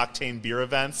high octane beer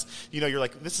events. You're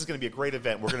like, this is going to be a great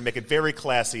event. We're going to make it very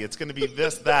classy. It's going to be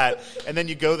this, that, and then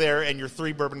you go there and you're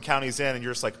 3 Bourbon Counties in, and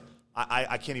you're just like,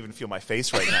 I can't even feel my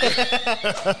face right now.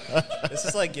 This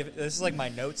is like my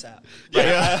notes app.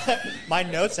 Yeah. My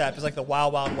notes app is like the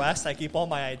Wild Wild West. I keep all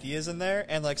my ideas in there,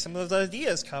 and like some of those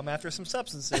ideas come after some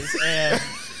substances, and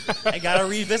I gotta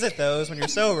revisit those when you're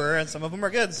sober. And some of them are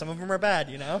good, some of them are bad.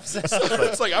 So,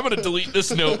 it's like, I'm gonna delete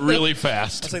this note really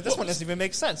fast. It's like, this one doesn't even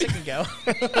make sense. It can go.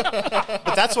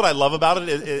 But that's what I love about it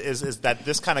is that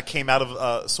this kind of came out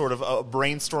of sort of a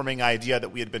brainstorming idea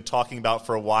that we had been talking about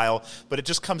for a while, but it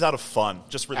just comes out of fun,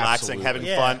 just relaxing, having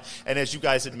fun. And as you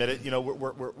guys admitted,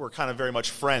 we're kind of very much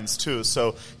friends too.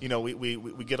 So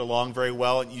we get along very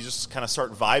well, and you just kind of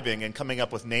start vibing and coming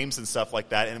up with names and stuff like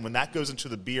that. And when that goes into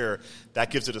the beer, that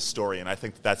gives it a story, and I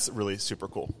think that's really super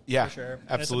cool. Yeah, for sure.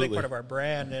 Absolutely. And it's a big part of our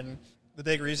brand, and the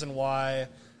big reason why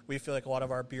we feel like a lot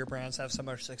of our beer brands have so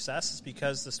much success is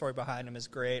because the story behind them is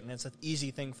great, and it's an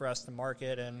easy thing for us to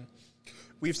market. And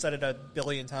we've said it 1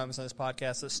 billion times on this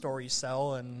podcast that stories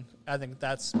sell, and I think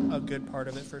that's a good part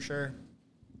of it for sure.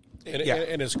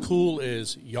 And as cool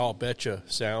as Y'all Betcha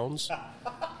sounds,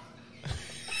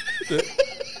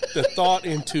 the thought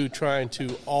into trying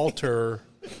to alter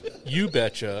You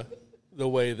Betcha the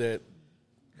way that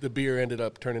the beer ended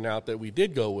up turning out that we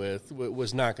did go with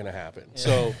was not going to happen. Yeah.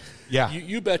 So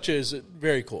You Betcha is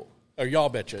very cool. Or Y'all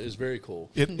Betcha is very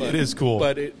cool. It is cool.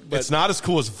 But it's not as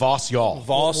cool as Voss Y'all.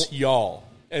 Voss Y'all.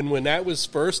 And when that was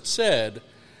first said,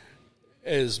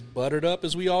 as buttered up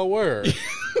as we all were,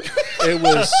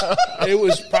 it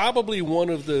was probably one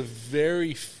of the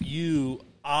very few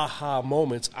aha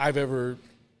moments I've ever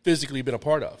physically been a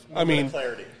part of. I mean,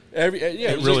 clarity.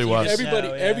 It really was.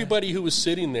 Everybody who was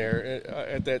sitting there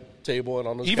at that table and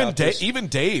on those couches, even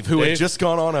Dave, who had just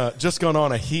gone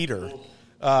on a heater.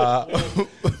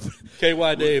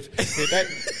 KY Dave,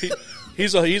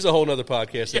 he's a whole nother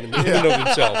podcast in and of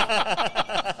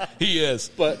himself. He is.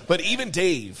 But even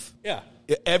Dave, Yeah.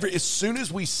 as soon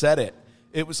as we said it,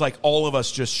 it was like all of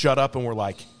us just shut up and we're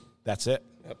like, that's it.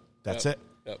 Yep. That's Yep. it.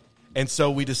 Yep. And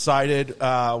so we decided,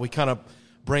 we kind of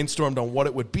brainstormed on what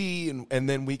it would be, and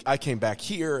then I came back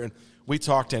here and we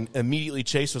talked, and immediately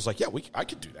Chase was like, yeah, I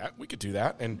could do that. We could do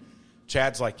that. And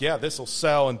Chad's like, yeah, this will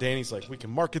sell. And Danny's like, we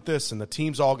can market this. And the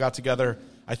teams all got together.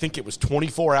 I think it was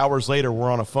 24 hours later,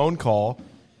 we're on a phone call,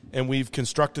 and we've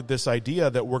constructed this idea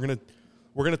that we're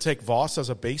gonna take Voss as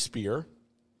a base beer,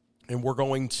 and we're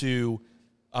going to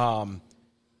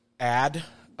add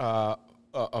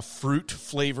a fruit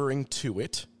flavoring to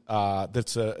it.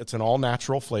 It's an all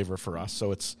natural flavor for us,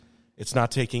 so it's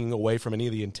not taking away from any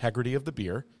of the integrity of the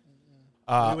beer.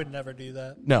 We would never do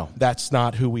that. No, that's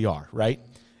not who we are, right?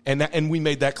 And we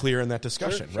made that clear in that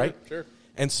discussion, right? Sure.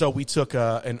 And so we took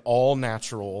an all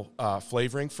natural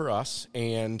flavoring for us,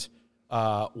 and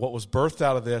what was birthed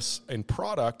out of this in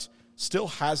product still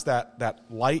has that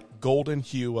light golden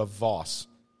hue of Voss,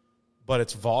 but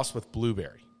it's Voss with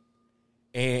blueberry.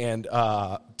 And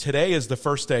today is the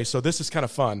first day, so this is kind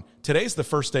of fun. Today's the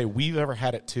first day we've ever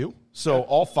had it too. So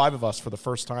all 5 of us for the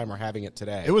first time are having it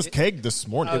today. It was kegged this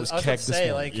morning. I It was was about kegged to this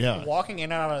say, morning. like, Yeah. walking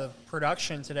in and out of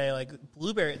production today, like,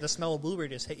 blueberry, the smell of blueberry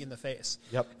just hit you in the face.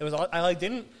 Yep. It was,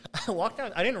 I walked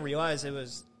down, I didn't realize it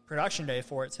was production day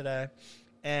for it today.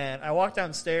 And I walked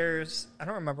downstairs, I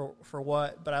don't remember for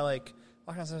what, but I, like,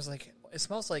 walked downstairs, like, it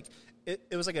smells like, it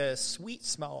was like a sweet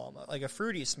smell almost, like a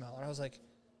fruity smell. And I was like,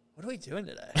 what are we doing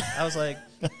today? I was like,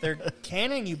 they're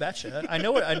canning You Betcha. I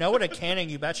know what a canning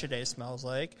You Betcha day smells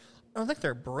like. I don't think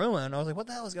they're brewing. I was like, what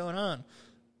the hell is going on?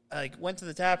 I like went to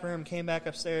the tap room, came back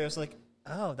upstairs, like,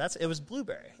 oh, it was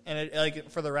blueberry. And it, like,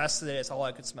 for the rest of the day, it's all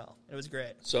I could smell. It was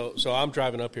great. So I'm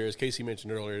driving up here, as Casey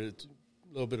mentioned earlier. It's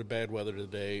a little bit of bad weather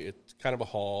today. It's kind of a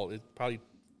haul. It's probably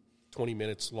 20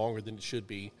 minutes longer than it should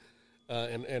be.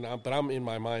 But I'm in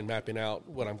my mind mapping out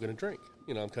what I'm going to drink.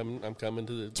 You know, I'm coming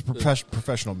to the. It's a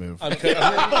professional move.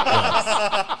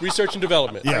 Research and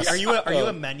development. Yes. Are you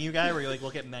a menu guy where you like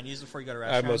look at menus before you go to I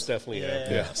restaurants? most definitely am. Yeah.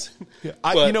 Yes.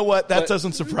 You know what? That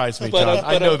doesn't surprise me, But John.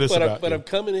 I know this about But you. I'm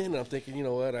coming in and I'm thinking, you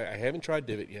know what? I haven't tried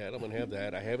Divot yet. I'm going to have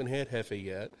that. I haven't had Hefe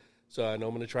yet, so I know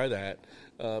I'm going to try that.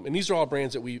 And these are all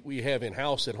brands that we have in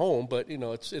house at home. But you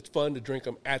know, it's fun to drink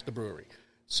them at the brewery.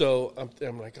 So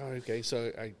I'm like, oh, okay.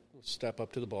 So I step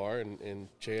up to the bar and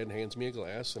Chad hands me a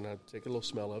glass and I take a little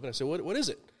smell of it. I said, what is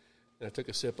it? And I took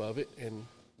a sip of it and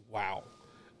wow.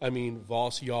 I mean,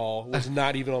 Voss Y'all was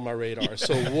not even on my radar.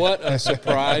 So what a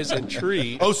surprise and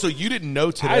treat. Oh, so you didn't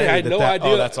know today? I had no idea.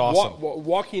 Oh, that's awesome.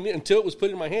 Walking in until it was put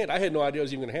in my hand, I had no idea I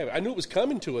was even going to have it. I knew it was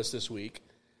coming to us this week,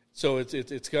 so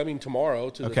it's coming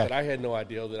tomorrow. But I had no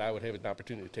idea that I would have an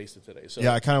opportunity to taste it today. So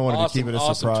Yeah, I kinda wanted to keep it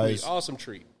a surprise. Awesome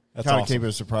treat. That's Kind of awesome. came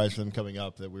as a surprise for them coming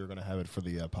up that we were going to have it for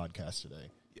the podcast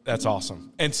today. That's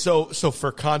awesome. And so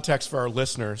for context for our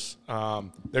listeners,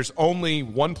 there's only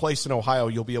one place in Ohio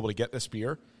you'll be able to get this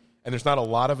beer, and there's not a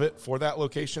lot of it for that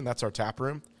location. That's our tap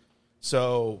room.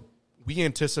 So we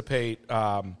anticipate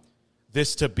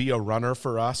this to be a runner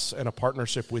for us and a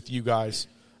partnership with you guys.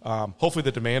 Hopefully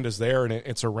the demand is there and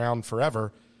it's around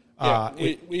forever. Yeah,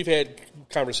 we've had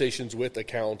conversations with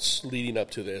accounts leading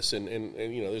up to this, and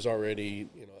you know, there's already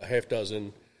a half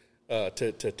dozen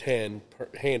to 10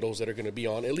 handles that are going to be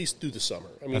on at least through the summer.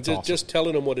 I mean, just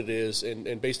telling them what it is,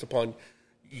 and based upon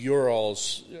your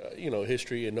all's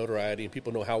history and notoriety, and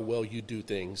people know how well you do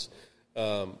things.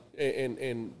 And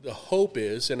the hope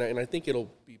is, and I think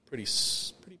it'll be pretty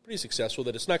successful,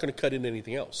 that it's not going to cut into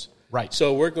anything else. Right.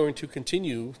 So we're going to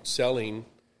continue selling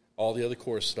all the other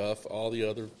core stuff, all the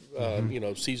other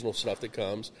seasonal stuff that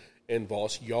comes, and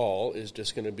Voss Y'all is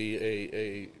just going to be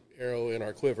a arrow in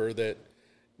our quiver that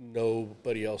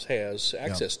nobody else has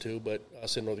access to but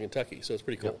us in Northern Kentucky. So it's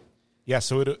pretty cool. Yeah,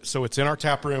 so it's in our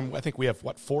tap room. I think we have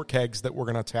 4 kegs that we're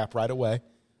going to tap right away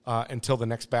until the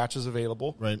next batch is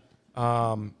available. Right.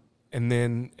 And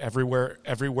then everywhere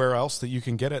else that you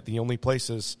can get it, the only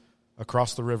places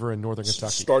across the river in Northern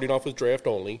Kentucky. Starting off with draft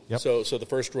only. Yep. So the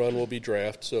first run will be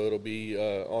draft. So it'll be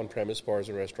on-premise bars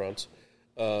and restaurants.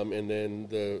 And then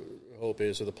the hope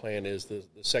is, or the plan is, the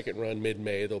second run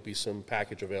mid-May, there'll be some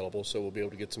package available. So we'll be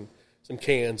able to get some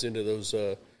cans into those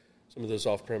some of those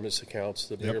off-premise accounts,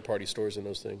 the bigger party stores and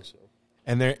those things. So.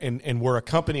 And we're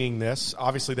accompanying this.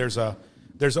 Obviously, there's a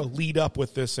lead up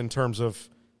with this in terms of,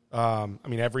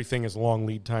 everything is long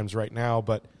lead times right now,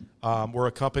 but we're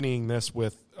accompanying this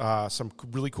with some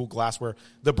really cool glassware.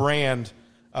 The brand,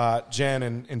 Jen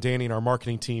and Danny and our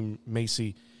marketing team,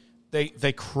 Macy,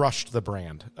 they crushed the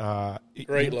brand.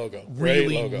 Great logo.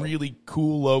 Really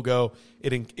cool logo.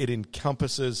 It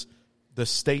encompasses the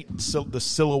state, the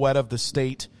silhouette of the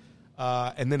state.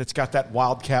 and then it's got that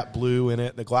Wildcat blue in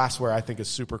it. The glassware I think is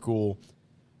super cool.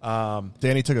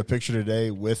 Danny took a picture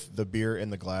today with the beer in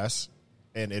the glass,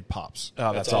 and it pops.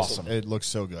 Oh, that's awesome. It looks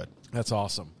so good. That's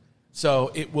awesome.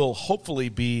 So it will hopefully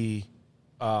be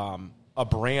a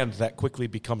brand that quickly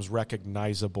becomes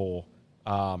recognizable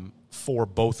for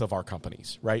both of our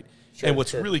companies, right? And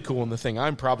what's really cool, and the thing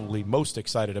I'm probably most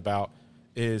excited about,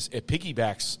 is it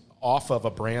piggybacks off of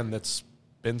a brand that's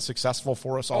been successful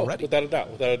for us already. Without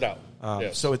a doubt.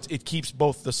 Yes. So it keeps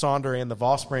both the Sonder and the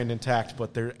Voss brand intact,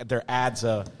 but there adds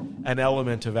an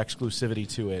element of exclusivity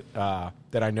to it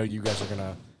that I know you guys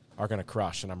are gonna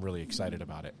crush, and I'm really excited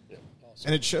about it. Yeah, awesome.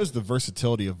 And it shows the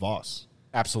versatility of Voss.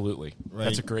 Absolutely, Right.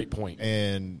 That's a great point.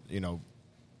 And,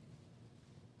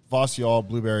 Voss Y'all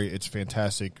Blueberry, it's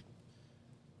fantastic.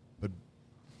 But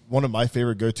one of my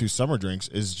favorite go-to summer drinks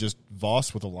is just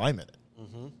Voss with a lime in it.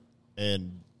 Mm-hmm.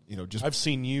 And, just... I've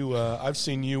seen you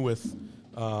with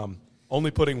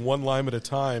only putting one lime at a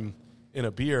time in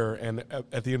a beer, and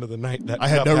at the end of the night, that I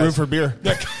had cup no room has- for beer.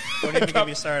 Don't even get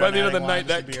me started. By on the end of the adding night, limes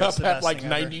to that beer. cup It's the had best like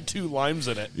thing ever. 92 limes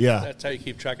in it. Yeah. That's how you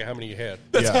keep track of how many you had.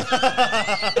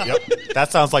 Yeah. Yep.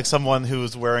 That sounds like someone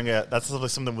who's wearing that's like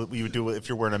something you would do if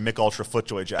you're wearing a Mick Ultra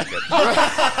FootJoy jacket.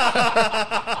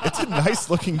 It's a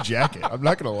nice-looking jacket. I'm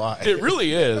not going to lie. It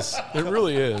really is. It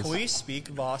really is. Can we speak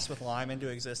Voss with lime into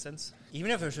existence? Even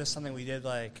if it was just something we did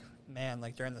like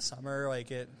during the summer,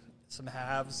 some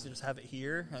halves, just have it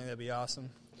here. I think that'd be awesome.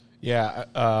 Yeah,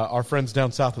 our friends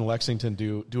down south in Lexington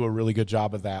do a really good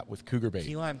job of that with Cougar Bait.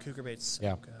 Key lime Cougar Bait's so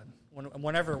Yeah. good.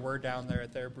 Whenever we're down there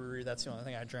at their brewery, that's the only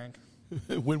thing I drink.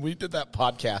 When we did that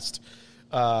podcast,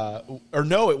 or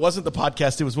no, it wasn't the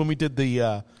podcast. It was when we did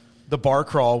the bar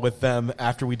crawl with them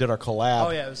after we did our collab. Oh,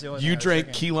 yeah, it was the only You thing I was drank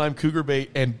drinking. Key Lime Cougar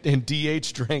Bait, and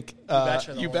DH drank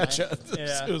Betcha the You whole Betcha. night.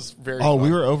 Yeah. It was very Oh, fun.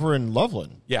 we were over in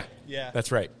Loveland, Yeah. Yeah.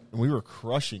 That's right. and we were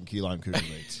crushing Key Lime Cougar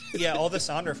Baits. Yeah, all the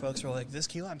Sonder folks were like, "This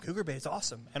Key Lime Cougar Bait's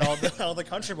awesome," and all the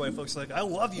Country Boy folks were like, "I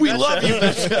love you." We Betcha." love You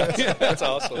Betcha. That's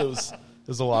awesome. It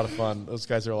was a lot of fun. Those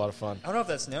guys are a lot of fun. I don't know if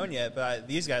that's known yet, but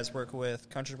these guys work with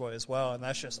Country Boy as well, and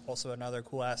that's just also another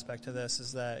cool aspect to this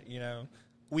is that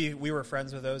we were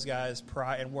friends with those guys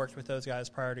and worked with those guys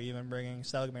prior to even bringing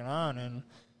Seligman on, and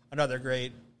another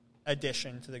great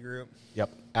addition to the group. Yep,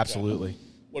 absolutely.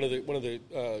 One of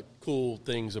the cool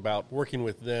things about working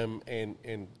with them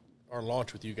and our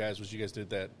launch with you guys was you guys did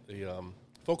the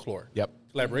Folklore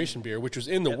collaboration beer, which was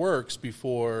in the works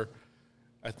before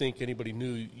I think anybody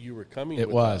knew you were coming. It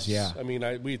with was, us. yeah. I mean,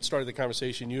 we had started the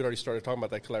conversation. You had already started talking about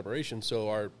that collaboration. So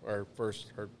our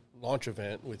launch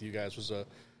event with you guys was a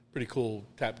pretty cool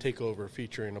tap takeover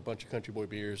featuring a bunch of Country Boy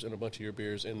beers and a bunch of your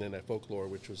beers, and then at Folklore,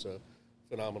 which was a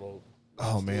phenomenal.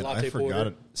 Oh, man, I latte forgot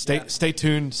porter. it. Stay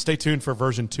tuned. Stay tuned for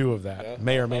version 2 of that. Yeah,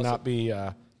 May or may awesome. not be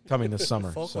coming this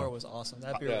summer. Folklore so. was awesome.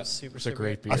 That beer was super. It's a super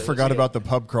great good. beer. I forgot about the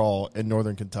pub crawl in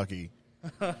Northern Kentucky.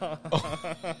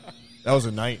 That was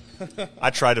a night. I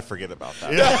tried to forget about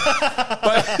that.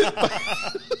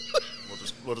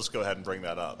 We'll just go ahead and bring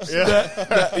that up.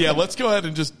 Yeah, let's go ahead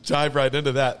and just dive right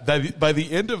into that. By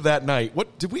the end of that night,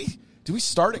 what did we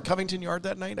start at Covington Yard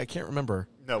that night? I can't remember.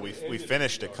 No, we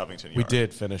finished at Covington Yard. We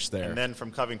did finish there. And then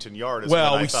from Covington Yard is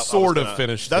Well, when I we thought I was sort of gonna-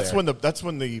 finished That's there. when the pub That's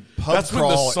when the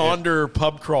crawl Sonder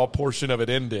pub crawl portion of it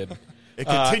ended. it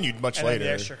continued much And then the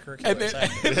later. extracurricular And then, side.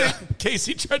 and then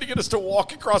Casey tried to get us to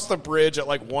walk across the bridge at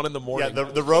like 1 in the Yeah, morning.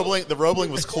 the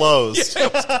Roebling was closed,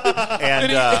 and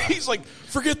and he's like,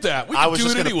 "Forget that. We I can was do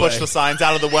just it going to anyway." push the signs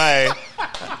out of the way,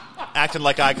 acting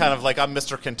like I'm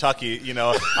Mr. Kentucky,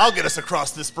 I'll get us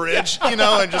across this bridge, and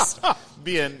just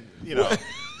being,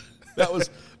 That was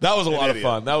a lot of idiot.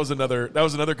 fun. That was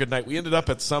another good night. We ended up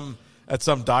at some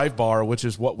dive bar, which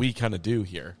is what we kind of do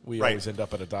here. We Right. always end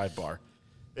up at a dive bar.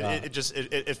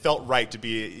 It felt right to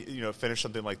be finish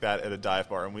something like that at a dive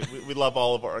bar, and we love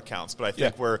all of our accounts, but I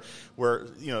think Yeah. where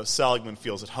Seligman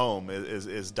feels at home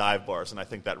is dive bars, and I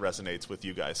think that resonates with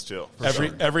you guys too.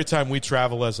 Every time we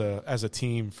travel as a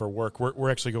team for work, we're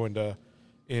actually going to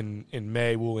in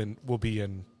May. We'll be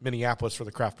in Minneapolis for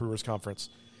the Craft Brewers Conference,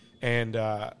 and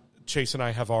Chase and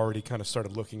I have already kind of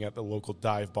started looking at the local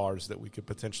dive bars that we could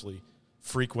potentially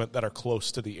frequent that are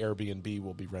close to the Airbnb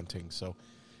we'll be renting. So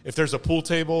if there's a pool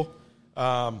table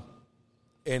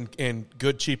and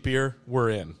good cheap beer, we're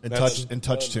in. And That's-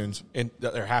 touch tunes. and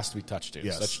there has to be touch tunes.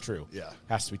 Yes. That's true. Yeah.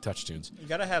 Has to be touch tunes. You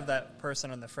got to have that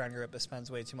person in the friend group that spends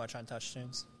way too much on touch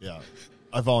tunes. Yeah.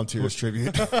 I volunteer as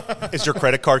tribute. Is your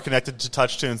credit card connected to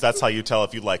TouchTunes? That's how you tell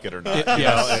if you like it or not.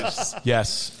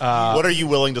 Yes. What are you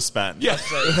willing to spend? Yes.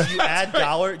 So do you add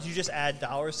dollars? Do you just add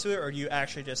dollars to it, or do you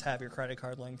actually just have your credit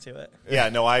card linked to it? Yeah,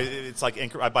 no, it's like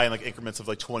I buy in like increments of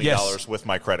like $20 Yes. with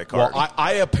my credit Well, card.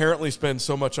 I apparently spend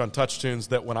so much on TouchTunes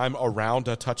that when I'm around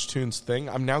a TouchTunes thing,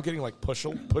 I'm now getting like push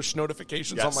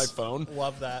notifications on my phone.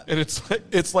 Love that. And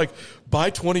it's like buy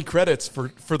 20 credits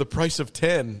for the price of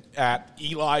 10 at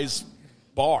Eli's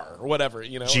bar or whatever,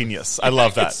 you know. Genius. I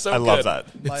love that. It's so I love good. that.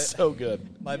 It's so good.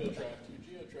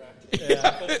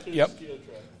 Yep.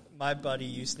 My buddy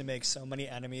used to make so many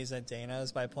enemies at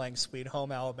Dana's by playing Sweet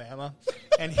Home Alabama,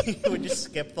 and he would just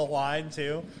skip the line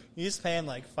too. He's paying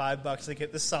like $5 to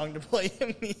get the song to play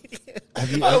immediately.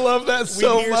 I love that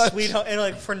so we hear much. Sweet Home, and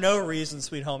like for no reason,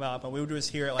 Sweet Home Alabama. We would just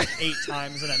hear it like 8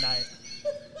 times in a night.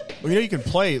 Well, you can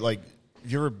play, like,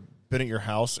 have you ever been at your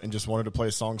house and just wanted to play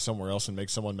a song somewhere else and make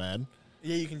someone mad?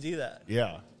 Yeah, you can do that.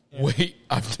 Yeah. Wait,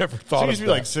 I've never So thought you of just be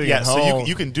that. like sitting Yeah, at so home.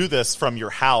 you can do this from your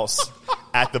house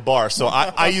at the bar. So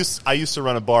I used to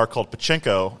run a bar called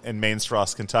Pachinko in Main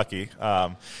Strasse, Kentucky,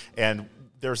 and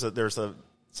there's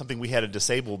something we had to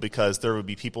disable because there would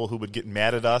be people who would get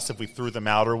mad at us if we threw them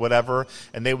out or whatever,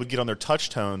 and they would get on their touch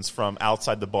tones from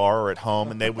outside the bar or at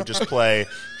home, and they would just play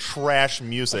trash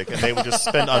music, and they would just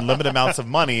spend unlimited amounts of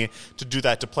money to do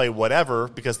that, to play whatever,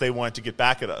 because they wanted to get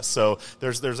back at us. So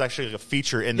there's actually a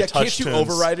feature in the touch can't you tunes.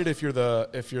 override it if you're the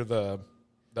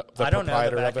I don't know the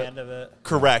proprietor back of it? end of it.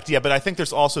 Correct, yeah, but I think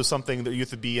there's also something that you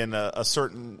have to be in a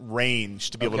certain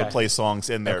range to be able to Okay. play songs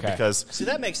in there Okay. because See,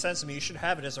 that makes sense to me. You should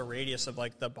have it as a radius of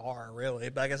like the bar, really.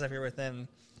 But I guess if you're within,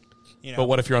 you know, But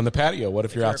what if you're on the patio? What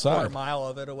if you're a outside? quarter mile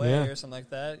of it away Yeah. or something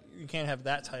like that, you can't have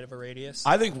that tight of a radius.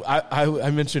 I think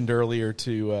I mentioned earlier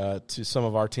to some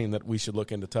of our team that we should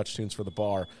look into TouchTunes for the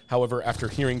bar. However, after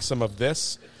hearing some of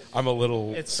this, I'm a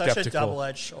little It's skeptical.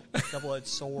 such a double-edged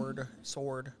sword.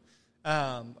 Sword?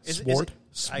 I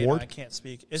can't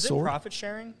speak. Is Sword? it profit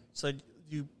sharing? So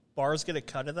do bars get a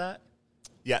cut of that?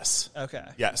 yes, Okay.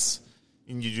 yes,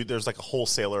 and there's like a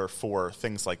wholesaler for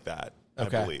things like that.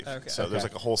 Okay. I believe. Okay. So there's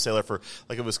Okay. like a wholesaler for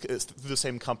it's through the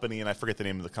same company, and I forget the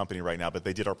name of the company right now, but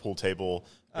they did our pool table,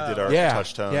 they did our Yeah.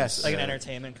 touch tones, Yes. Like an and-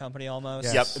 entertainment company almost.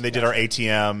 Yes. Yep, and they did our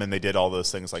ATM, and they did all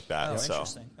those things like that. Oh, so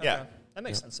interesting. Okay. yeah. That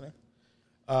makes sense to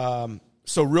me.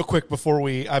 So real quick before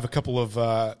I have a couple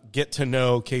of get to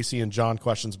know Casey and John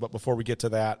questions, but before we get to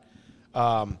that,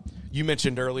 you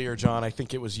mentioned earlier, John, I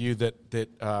think it was you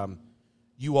that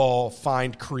you all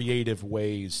find creative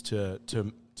ways to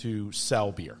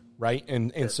sell beer, right?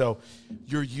 And so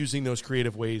you're using those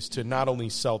creative ways to not only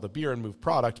sell the beer and move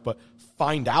product, but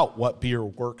find out what beer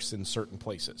works in certain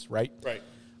places, right? Right.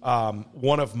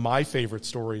 One of my favorite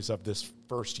stories of this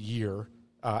first year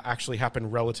actually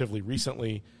happened relatively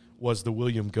recently was the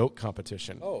William Goat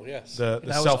competition. Oh, yes. The That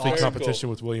was selfie awesome. competition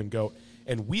with William Goat.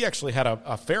 And we actually had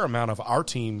a fair amount of our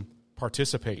team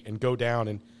participate and go down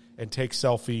and take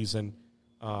selfies. And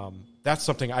that's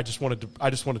something I just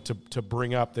wanted to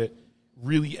bring up that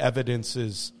really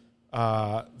evidences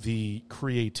the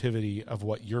creativity of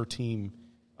what your team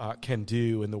can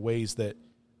do and the ways that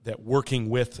working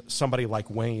with somebody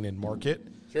like Wayne and Market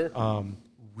Sure.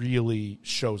 really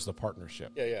shows the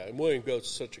partnership. Yeah. And William Goat's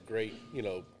such a great,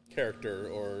 character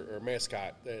or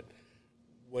mascot that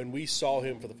when we saw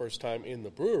him for the first time in the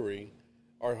brewery,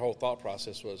 our whole thought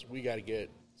process was we got to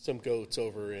get some goats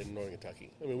over in Northern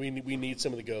Kentucky. I mean, we need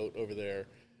some of the goat over there.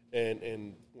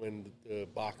 And when the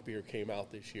Bach beer came out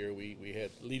this year, we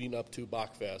had, leading up to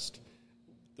Bachfest,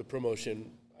 the promotion,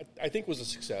 I think was a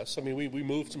success. I mean, we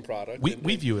moved some product. We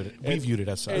viewed it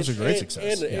as such. It was a great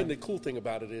success. And the cool thing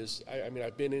about it is,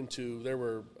 I've been into, there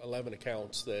were 11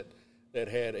 accounts that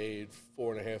had a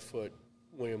 4.5 foot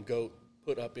William Goat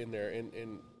put up in there, and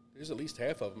there's at least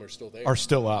half of them are still there. Are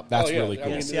still up. That's Oh, yeah. really cool.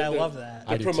 Yeah, see, I love that.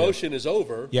 I The do too. promotion is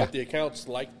over, Yeah. but the accounts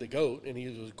liked the goat, and he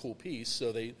was a cool piece,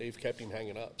 so they've kept him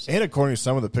hanging up. So. And according to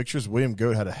some of the pictures, William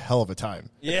Goat had a hell of a time.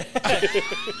 Yeah.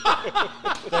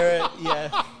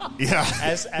 Yeah. Yeah.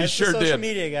 As sure the social did.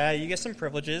 media guy, you get some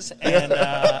privileges, and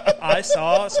I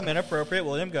saw some inappropriate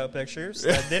William Goat pictures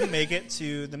that didn't make it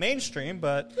to the mainstream,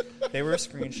 but they were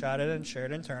screenshotted and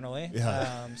shared internally,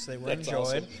 Yeah. so they were That's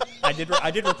enjoyed. awesome.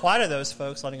 I did reply to those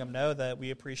folks, letting them know that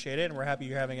we appreciate it and we're happy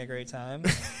you're having a great time.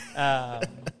 But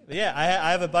yeah,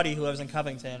 I have a buddy who lives in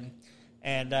Covington,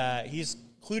 and he's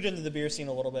clued into the beer scene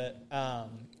a little bit.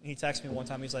 He texted me one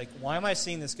time. He's like, "Why am I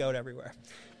seeing this goat everywhere?"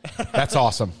 That's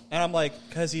awesome. And I'm like,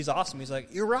 because he's awesome. He's like,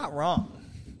 you're not wrong.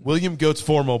 William Goat's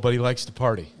formal, but he likes to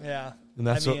party, Yeah. and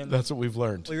that's I mean, what we've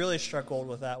learned. we really struck gold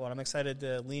with that one. I'm excited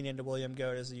to lean into William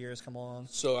Goat as the years come along.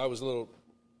 So I was a little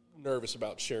nervous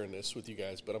about sharing this with you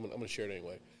guys, but I'm going to share it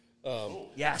anyway.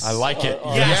 Yes. I like it.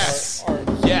 Yes.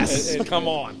 Yes. And Come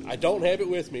on. I don't have it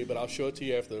with me, but I'll show it to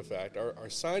you after the fact. Our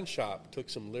sign shop took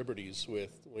some liberties with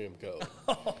William Goat,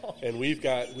 and we've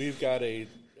got a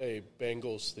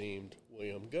Bengals themed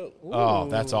William Goat. Oh,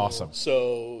 that's awesome.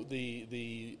 So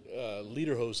the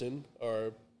lederhosen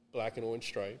are black and orange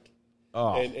striped,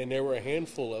 and there were a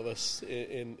handful of us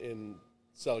in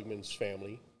Seligman's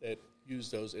family that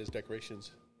used those as decorations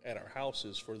at our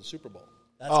houses for the Super Bowl.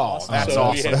 That's awesome. That's So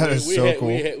awesome. That is so cool.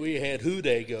 We had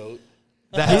Houday Goat.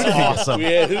 That's awesome. We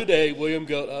had Houday William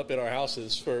Goat up at our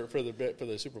houses for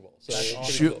the Super Bowl. So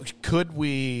pretty cool. Could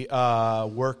we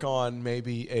work on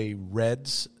maybe a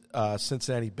Reds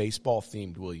Cincinnati baseball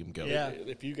themed William Goat? Yeah.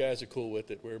 If you guys are cool with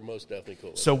it, we're most definitely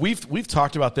cool with So it. we've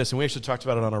talked about this, and we actually talked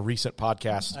about it on a recent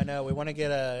podcast. I know. We want to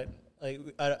get a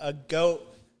goat.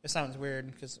 It sounds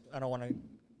weird because I don't want to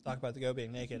talk about the goat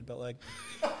being naked, but like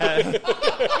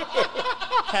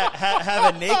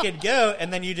have a naked goat,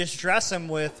 and then you just dress him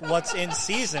with what's in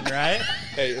season, right?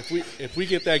 Hey, if we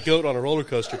get that goat on a roller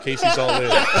coaster, Casey's all in.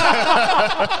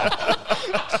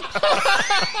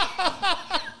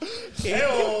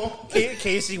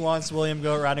 Casey wants William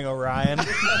Goat riding Orion.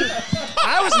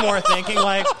 I was more thinking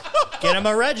like, get him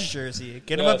a Reds jersey,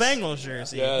 get him a Yes. Bengals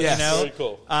jersey. Yes. You know, Very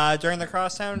cool. During the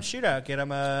crosstown shootout, get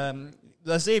him a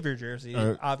Xavier jersey,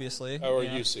 obviously. Or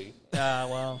Yeah. UC.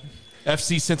 Well,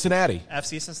 FC Cincinnati,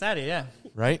 FC Cincinnati, yeah.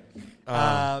 right?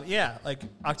 Yeah, like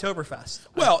Oktoberfest.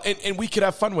 Well, and we could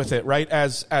have fun with it, right?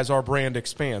 As our brand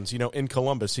expands, in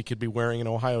Columbus, he could be wearing an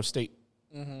Ohio State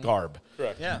garb.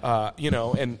 Correct. Yeah.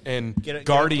 And Get it-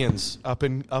 Guardians up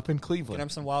in Get him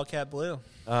Cleveland. some Wildcat Blue.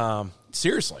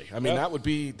 Seriously, I mean Yeah. that would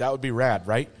be rad,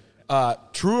 right?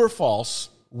 True or false?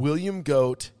 William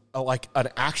Goat, like an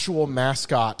actual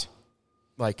mascot,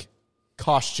 like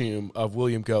costume of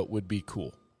William Goat would be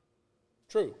cool.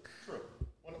 True.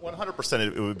 100%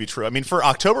 it would be true. I mean, for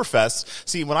Oktoberfest,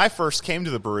 see, when I first came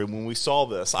to the brewery, when we saw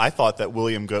this, I thought that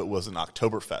William Goat was an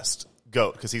Oktoberfest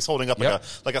goat because he's holding up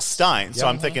like a stein. So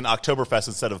I'm thinking Oktoberfest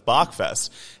instead of Bachfest.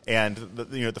 And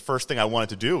the first thing I wanted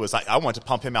to do was I wanted to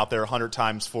pump him out there 100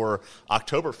 times for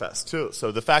Oktoberfest too.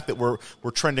 So the fact that we're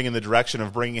trending in the direction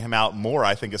of bringing him out more,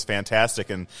 I think is fantastic.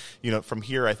 And from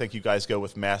here, I think you guys go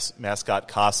with mascot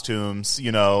costumes.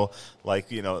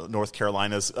 Like North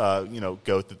Carolina's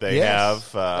goat that they have.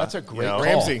 That's a great call.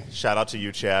 Ramsey. Shout out to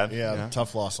you, Chad. Yeah,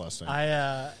 tough loss last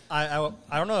night. I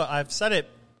don't know. I've said it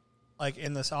like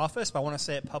in this office, but I want to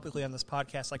say it publicly on this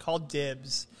podcast. I call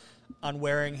dibs on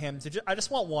wearing him. I just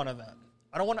want one of them.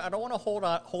 I don't want to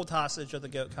hold hostage of the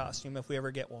goat costume if we ever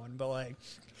get one. But like,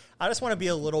 I just want to be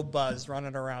a little buzzed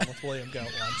running around with William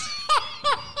Goat once.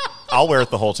 I'll wear it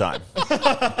the whole time.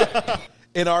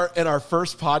 In our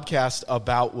first podcast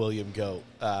about William Goat,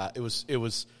 it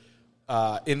was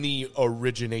in the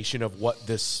origination of what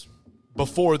this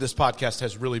before this podcast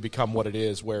has really become what it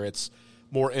is, where it's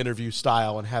more interview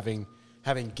style and having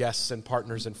guests and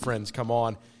partners and friends come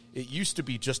on. It used to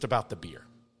be just about the beer,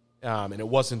 and it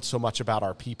wasn't so much about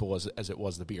our people as it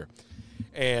was the beer.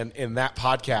 And in that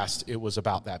podcast, it was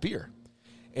about that beer.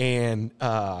 And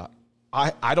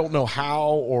I don't know how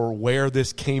or where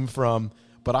this came from,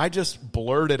 but I just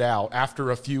blurted out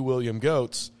after a few William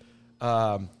Goats.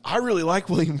 I really like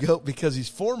William Goat because he's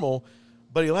formal,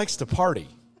 but he likes to party.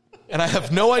 And I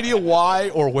have no idea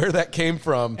why or where that came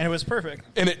from. And it was perfect.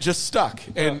 And it just stuck.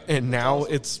 And now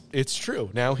it's true.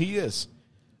 Now he is.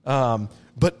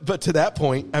 But to that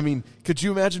point, I mean, could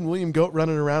you imagine William Goat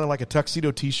running around in like a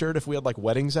tuxedo T-shirt if we had like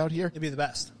weddings out here It'd be the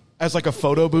best. as like a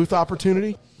photo booth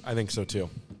opportunity? I think so too.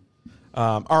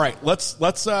 All right, let's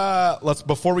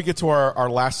before we get to our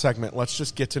last segment, let's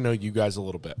just get to know you guys a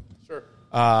little bit. Sure.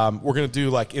 We're gonna do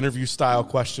like interview style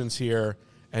questions here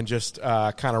and just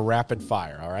kind of rapid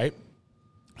fire. All right.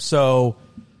 So,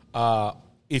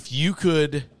 if you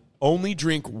could only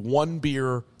drink one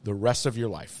beer the rest of your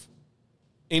life,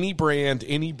 any brand,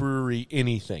 any brewery,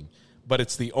 anything, but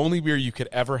it's the only beer you could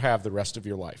ever have the rest of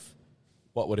your life,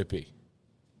 what would it be?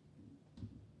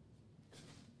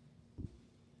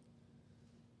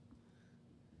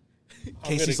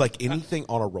 Casey's like anything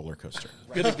on a roller coaster.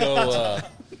 I'm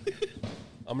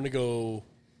gonna go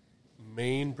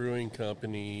Maine Brewing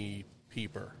Company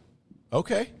Peeper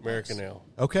Okay. American Ale.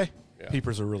 Okay. Yeah.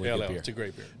 Peeper's a really Ale, good beer. It's a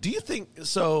great beer. Do you think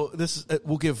so? This is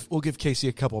we'll give Casey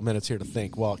a couple of minutes here to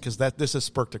think. Well, because this has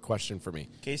sparked a question for me.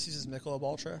 Casey's is Michelob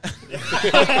Ultra.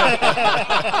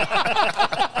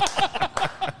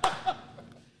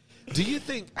 Do you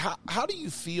think how do you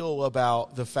feel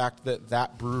about the fact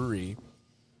that brewery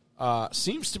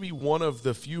seems to be one of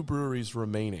the few breweries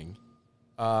remaining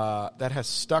that has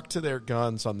stuck to their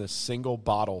guns on this single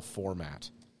bottle format?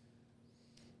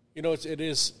 You know, it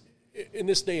is in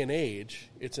this day and age,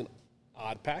 it's an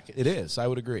odd package. It is. I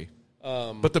would agree.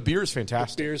 But the beer is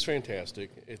fantastic. The beer is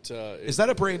fantastic. Is that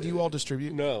a brand you all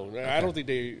distribute? No, I don't think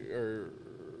they are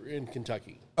in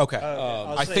Kentucky. Okay.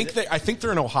 I think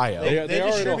they're in Ohio. They They are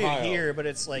in distribute Ohio. here, but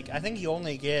it's like I think you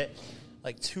only get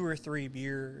like 2 or 3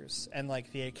 beers and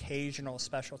like the occasional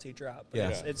specialty drop. But Yeah.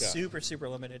 it's Yeah. super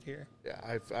limited here. Yeah,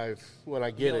 I've when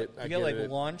I get it, I You get get like it.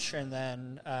 lunch and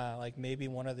then like maybe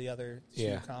one of the other 2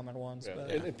 Yeah. common ones. Yeah. But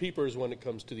And Peepers when it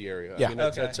comes to the area. Yeah. I mean,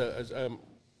 that's, Okay. that's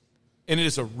And it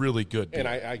is a really good beer. and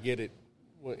I get it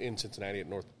in Cincinnati at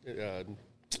North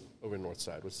over in North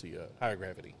Side. What's the Higher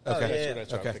Gravity? Okay.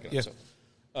 That's what Okay. I'm picking Yeah. up.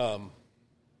 So,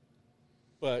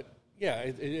 but yeah,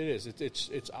 it is.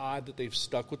 It's odd that they've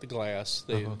stuck with the glass.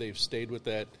 They've stayed with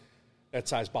that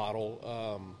size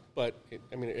bottle. But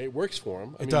it works for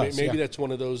them. It does, Maybe yeah. that's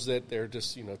one of those that they're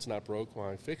just it's not broke.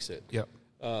 Why fix it? Yep.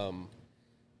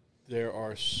 There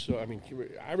are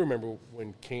I remember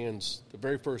when cans. The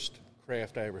very first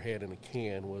craft I ever had in a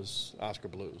can was Oscar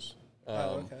Blues.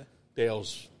 okay.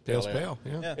 Dale's Bale.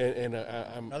 Yeah. and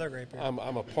I'm Another great beer. I'm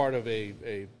a part of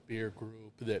a beer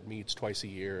group that meets twice a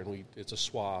year, and it's a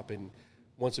swap. And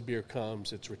once a beer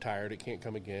comes, it's retired. It can't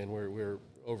come again. We're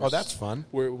over. Oh, that's fun.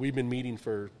 We've been meeting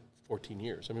for 14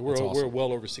 years. I mean, we're That's awesome. we're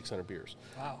well over 600 beers.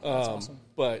 Wow, that's awesome.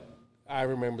 But I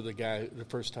remember the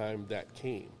first time that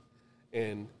came,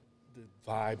 and the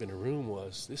vibe in the room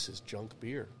was, this is junk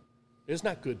beer. There's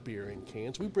not good beer in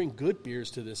cans. We bring good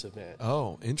beers to this event.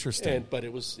 Oh, interesting. But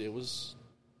it was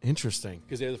Interesting.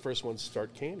 because they're the first ones to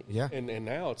start canning. Yeah. And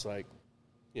now it's like,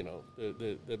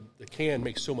 the can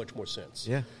makes so much more sense.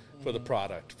 Yeah. For the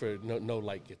product, for no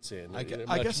light gets in. I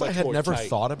Much- guess much I had more never tight.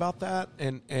 thought about that,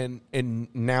 and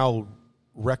now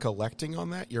recollecting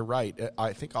on that, you're right.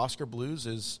 I think Oscar Blues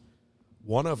is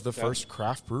one of the first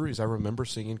craft breweries I remember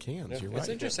seeing in cans. You're It's right.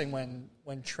 interesting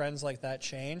when trends like that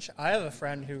change. I have a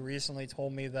friend who recently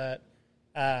told me that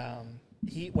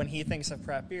when he thinks of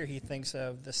craft beer, he thinks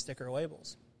of the sticker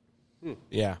labels.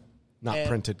 Yeah, not And-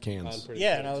 printed cans.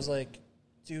 Yeah, and I was like,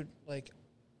 dude, like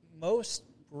most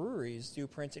breweries do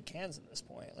printed cans at this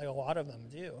point. Like a lot of them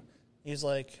do. He's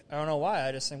like, I don't know why.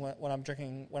 I just think when I'm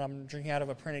drinking out of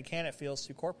a printed can, it feels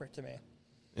too corporate to me.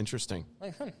 Interesting.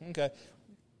 Like, okay,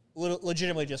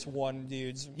 legitimately just one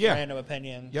dude's Yeah. random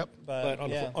opinion. Yep. But on,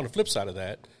 yeah. on the flip side of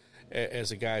that,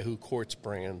 as a guy who courts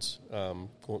brands,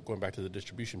 going back to the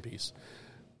distribution piece,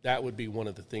 that would be one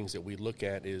of the things that we look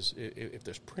at is if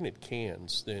there's printed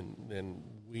cans, then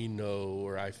we know,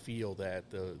 or I feel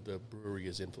that the brewery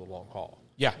is in for the long haul.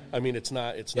 Yeah. I mean, it's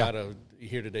not a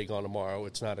here today, gone tomorrow.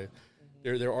 It's not a.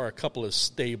 There are a couple of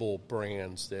stable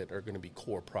brands that are going to be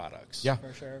core products. Yeah.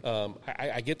 For sure.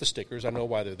 I get the stickers. I know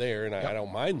why they're there, and I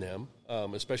don't mind them,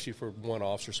 especially for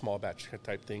one-offs or small batch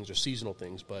type things or seasonal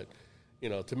things. But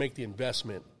to make the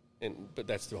investment, but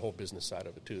that's the whole business side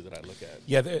of it too that I look at.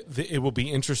 Yeah, it will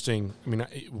be interesting. I mean,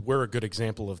 we're a good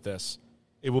example of this.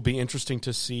 It will be interesting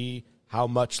to see how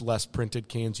much less printed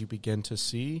cans you begin to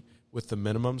see with the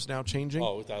minimums now changing.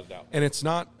 Oh, without a doubt. And it's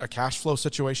not a cash flow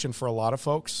situation for a lot of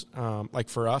folks. Like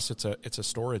for us, it's a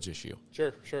storage issue.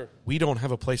 Sure. We don't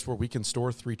have a place where we can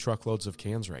store 3 truckloads of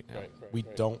cans right now. Right, we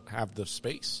don't have the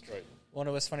space. Right. Well,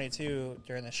 it was funny too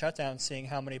during the shutdown, seeing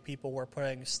how many people were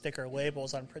putting sticker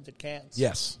labels on printed cans.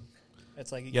 Yes.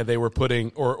 It's like Yeah, they were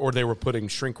putting or they were putting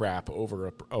shrink wrap over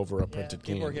a printed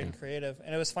can. people were getting creative,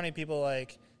 and it was funny. People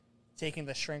like taking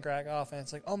the shrink wrap off, and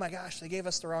it's like, oh my gosh, they gave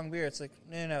us the wrong beer. It's like,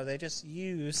 no, they just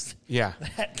used Yeah.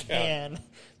 that can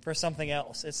for something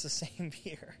else. It's the same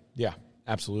beer. Yeah,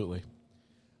 absolutely.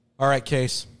 All right,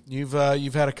 Case, you've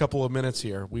had a couple of minutes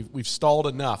here. We've stalled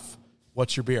enough.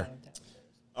 What's your beer?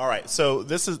 All right, so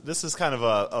this is kind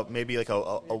of maybe like a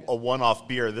one-off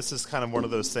beer. This is kind of one of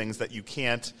those things that you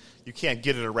can't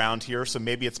get it around here. So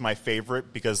maybe it's my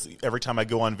favorite because every time I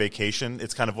go on vacation,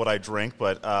 it's kind of what I drink.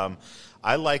 But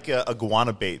I like a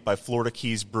Guana Bait by Florida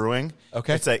Keys Brewing.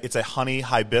 Okay, it's a honey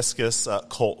hibiscus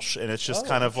Kolsch, and it's just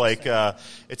kind of like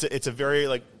it's a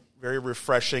very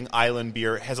refreshing island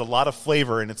beer. It has a lot of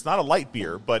flavor, and it's not a light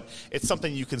beer, but it's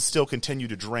something you can still continue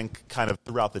to drink kind of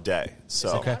throughout the day.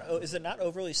 So Is it not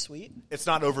overly sweet? it's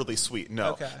not overly sweet,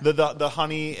 no. Okay. The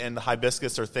honey and the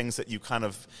hibiscus are things that you kind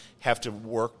of have to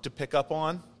work to pick up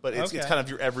on, but it's Okay. kind of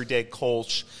your everyday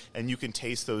Kolsch, and you can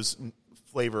taste those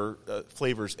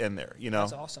flavors in there,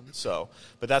 That's awesome. So,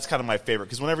 but that's kind of my favorite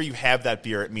because whenever you have that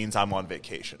beer, it means I'm on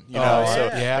vacation. You Oh, know, so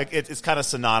yeah. it's kind of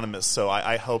synonymous. So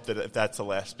I hope that if that's the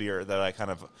last beer, that I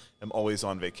kind of am always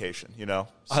on vacation. I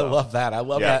So, love that. I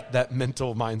love Yeah. that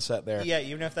mental mindset there. Yeah,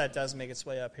 even if that does make its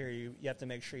way up here, you have to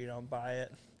make sure you don't buy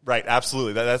it. Right,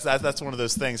 absolutely. That's one of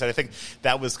those things. And I think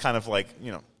that was kind of like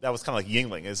that was kind of like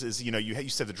Yingling. Is you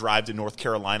said the drive to North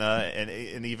Carolina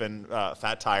and even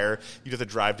Fat Tire. You did the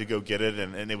drive to go get it,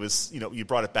 and it was you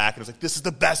brought it back and it was like, this is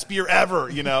the best beer ever.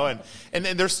 And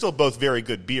they're still both very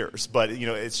good beers, but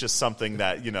it's just something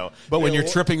that But when you're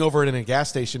tripping over it in a gas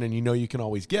station and you can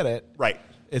always get it, right.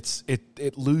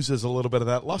 It loses a little bit of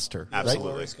that luster.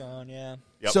 Absolutely. Right? It's gone, yeah.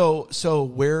 Yep. So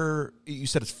where you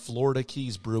said it's Florida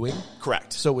Keys Brewing?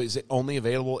 Correct. So is it only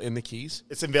available in the Keys?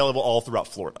 It's available all throughout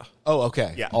Florida. Oh,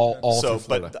 okay. Yeah. All so,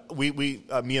 through Florida.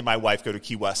 but me and my wife go to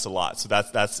Key West a lot. So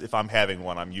that's if I'm having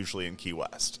one, I'm usually in Key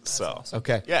West. So awesome.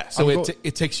 Okay. Yeah. So I'm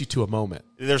it takes you to a moment.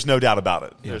 there's no doubt about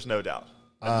it. There's no doubt.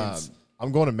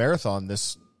 I'm going to Marathon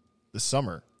this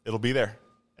summer, It'll be there.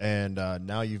 and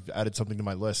now you've added something to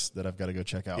my list that I've got to go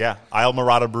check out. Yeah, Isle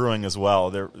Morada Brewing as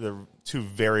well. They're two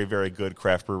very, very good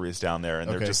craft breweries down there, and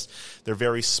Okay. they're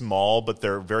very small, but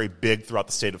they're very big throughout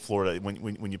the state of Florida.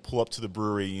 When you pull up to the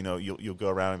brewery, you'll go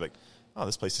around and be like, oh,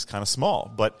 this place is kind of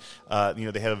small, but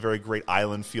they have a very great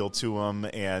island feel to them,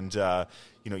 and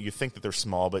you think that they're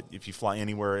small, but if you fly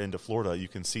anywhere into Florida, you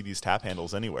can see these tap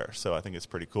handles anywhere. So I think it's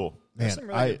pretty cool. There's Man,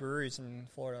 some really good breweries in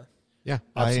Florida. Yeah,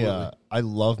 absolutely. I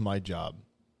love my job,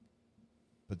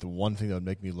 but the one thing that would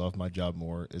make me love my job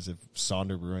more is if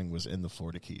Sonder Brewing was in the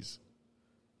Florida Keys.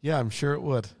 Yeah, I'm sure it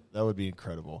would. That would be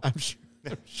incredible. I'm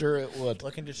sure it would.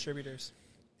 Looking distributors.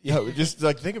 Yeah, just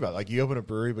like think about it. Like you open a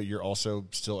brewery, but you're also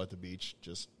still at the beach.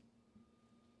 Just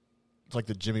it's like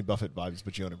the Jimmy Buffett vibes,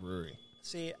 but you own a brewery.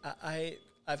 See,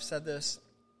 I've said this.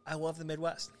 I love the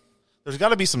Midwest. There's got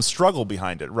to be some struggle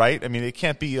behind it, right? I mean, it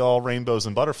can't be all rainbows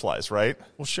and butterflies, right?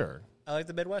 Well, sure. I like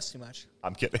the Midwest too much.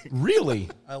 I'm kidding. Really?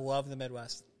 I love the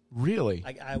Midwest. Really?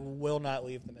 I will not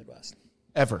leave the Midwest.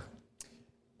 Ever?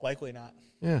 Likely not.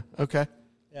 Yeah. Okay.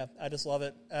 Yeah, I just love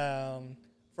it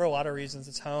for a lot of reasons.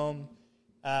 It's home.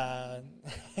 The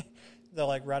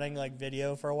running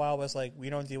video for a while was we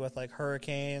don't deal with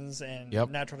hurricanes and Yep.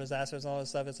 natural disasters and all this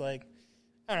stuff. It's I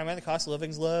don't know, man. The cost of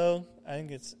living's low. I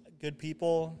think it's good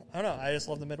people. I don't know. I just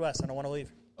love the Midwest. I don't want to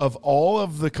leave. Of all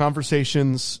of the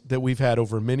conversations that we've had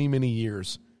over many, many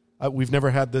years, we've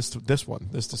never had this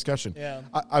discussion. Yeah.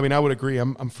 I mean, I would agree.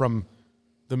 I'm from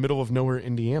the middle of nowhere,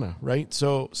 Indiana, right?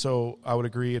 So I would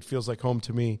agree. It feels like home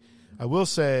to me. I will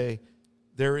say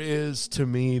there is to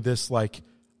me this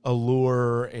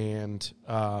allure and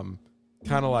kind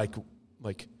of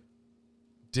like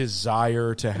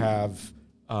desire to have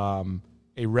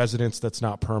a residence that's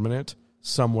not permanent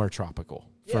somewhere tropical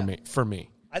Yeah. for me.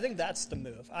 I think that's the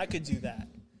move. I could do that.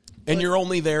 And you're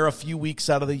only there a few weeks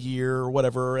out of the year or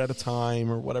whatever at a time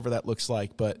or whatever that looks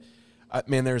like. But,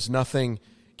 man, there's nothing.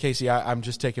 Casey, I'm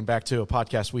just taken back to a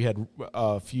podcast we had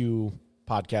a few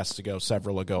podcasts ago,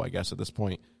 several ago, I guess, at this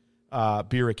point,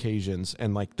 beer occasions.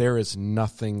 And, there is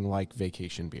nothing like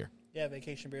vacation beer. Yeah,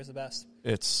 vacation beer is the best.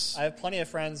 I have plenty of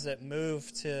friends that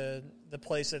move to the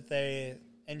place that they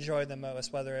enjoy the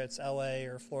most, whether it's LA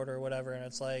or Florida or whatever. And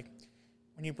it's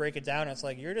when you break it down, it's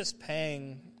you're just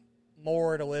paying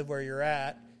more to live where you're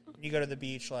at. You go to the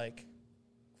beach 4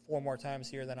 more times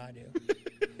here than I do.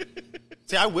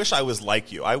 See, I wish I was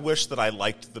like you. I wish that I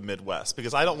liked the Midwest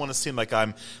because I don't want to seem like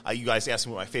I'm. You guys asked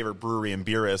me what my favorite brewery and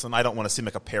beer is, and I don't want to seem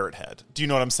like a parrot head. Do you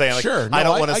know what I'm saying? Sure. No, I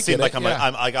don't want to I seem get like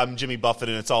it, I'm Jimmy Buffett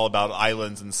and it's all about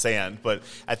islands and sand. But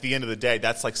at the end of the day,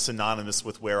 that's synonymous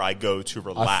with where I go to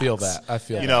relax. I feel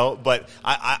that. But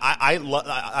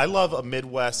I love a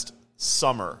Midwest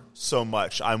summer so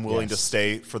much. I'm willing to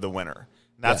stay for the winter.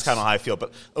 And that's kind of how I feel.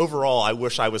 But overall, I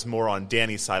wish I was more on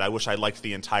Danny's side. I wish I liked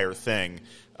the entire thing.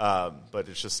 But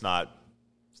it's just not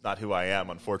who I am,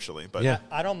 unfortunately. But Yeah.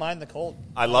 I don't mind the cold.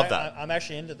 I love that. I'm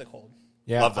actually into the cold.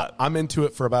 Yeah, Love that. I'm into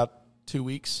it for about 2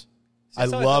 weeks. I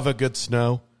so love a good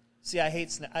snow. See, I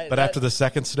hate snow. But after the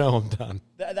second snow, I'm done.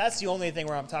 That's the only thing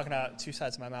where I'm talking out two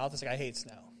sides of my mouth. It's I hate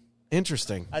snow.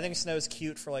 Interesting. I think snow's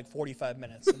cute for 45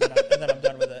 minutes, and then I'm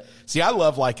done with it. See, I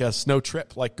love a snow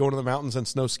trip, going to the mountains and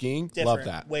snow skiing. Different, Love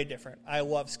that. way different. I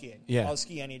love skiing. Yeah. I'll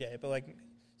ski any day. But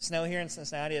snow here in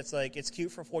Cincinnati, it's it's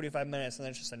cute for 45 minutes, and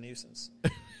then it's just a nuisance.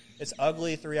 It's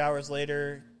ugly 3 hours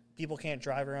later. People can't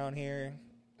drive around here.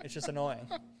 It's just annoying.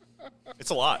 it's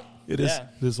a lot. It is. Yeah.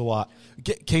 It is a lot.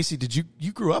 Casey,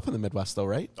 you grew up in the Midwest though,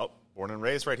 right? Oh, born and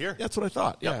raised right here. That's what I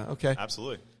thought. Yeah. Okay.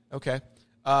 Absolutely. Okay.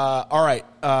 All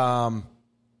right.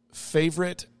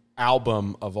 Favorite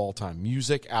album of all time?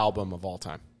 Music album of all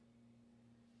time?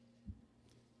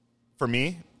 For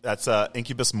me, that's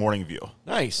Incubus Morning View.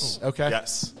 Nice. Okay.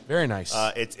 Yes. Very nice.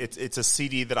 It's a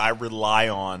CD that I rely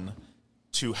on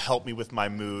to help me with my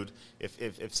mood.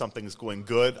 If something's going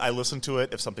good, I listen to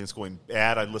it. If something's going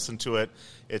bad, I listen to it.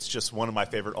 It's just one of my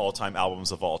favorite all-time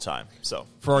albums of all time. So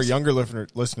for our younger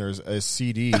listeners, a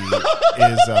CD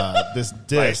is this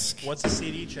disc. What's a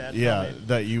CD, Chad? Yeah,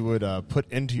 that you would put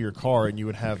into your car, and you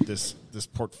would have this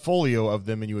portfolio of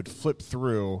them, and you would flip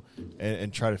through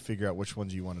and try to figure out which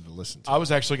ones you wanted to listen to. I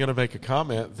was actually going to make a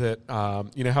comment that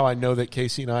you know how I know that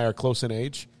Casey and I are close in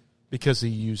age? Because he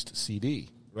used CD.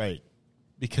 Right.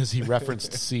 Because he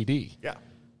referenced CD. yeah.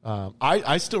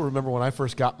 I still remember when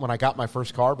I got my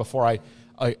first car before I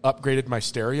upgraded my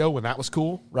stereo, when that was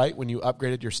cool, right? When you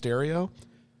upgraded your stereo.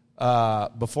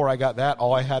 Before I got that,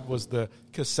 all I had was the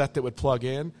cassette that would plug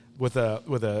in with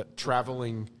a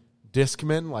traveling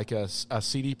Discman, like a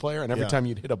CD player, and every time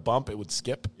you'd hit a bump, it would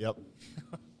skip. Yep.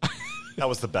 That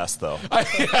was the best, though.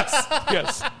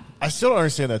 Yes. I still don't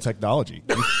understand that technology.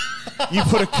 You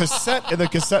put a cassette in the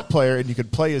cassette player, and you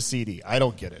could play a CD. I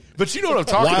don't get it. But you know what I'm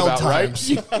talking Wild about,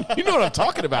 times. right? You know what I'm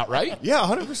talking about, right? Yeah,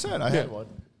 100%. I had one.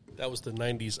 That was the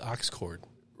 90s aux cord.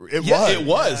 It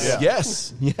was. Yeah.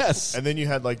 Yes. And then you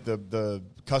had like the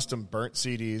custom burnt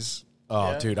CDs.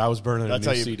 Oh, dude, I was burning That's a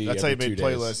how new you. CD. That's how you every made 2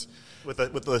 days. playlists. With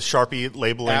the Sharpie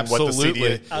labeling what the Absolutely.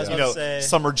 CD is. I was You about know, to say-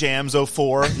 Summer Jams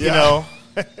 04, you know.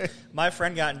 My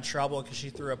friend got in trouble because she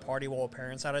threw a party while her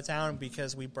parents out of town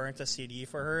because we burnt a CD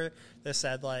for her that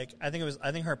said like I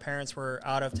think her parents were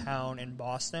out of town in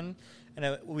Boston,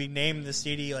 and we named the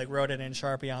CD, like wrote it in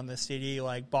Sharpie on the CD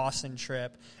like Boston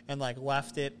trip, and like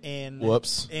left it in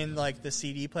like the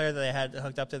CD player that they had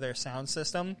hooked up to their sound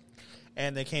system.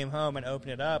 And they came home and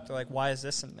opened it up. They're like, "Why is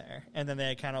this in there?" And then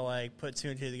they kind of like put 2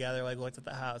 and 2 together, like looked at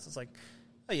the house. It's like,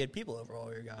 oh, you had people over while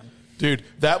you were gone. Dude,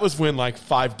 that was when like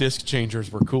 5 disc changers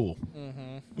were cool.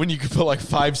 Mm-hmm. When you could put like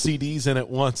 5 CDs in at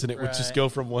once, and it would just go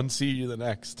from one CD to the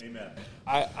next. Amen.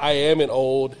 I am an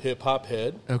old hip-hop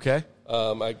head. Okay.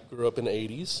 I grew up in the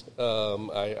 80s.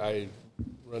 I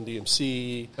run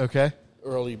DMC. Okay.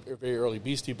 Very early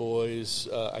Beastie Boys.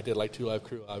 I did like 2 Live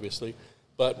Crew, obviously.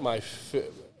 But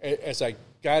as I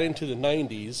got into the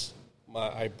 90s,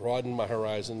 I broadened my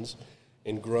horizons,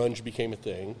 and grunge became a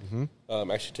thing.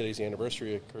 Mm-hmm. Actually, today's the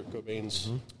anniversary of Kurt Cobain's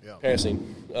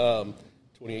passing,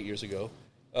 28 years ago.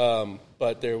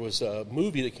 But there was a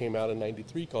movie that came out in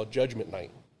 93 called Judgment Night.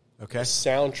 Okay. The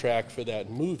soundtrack for that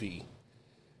movie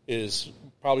is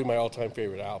probably my all-time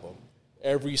favorite album.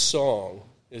 Every song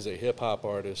is a hip-hop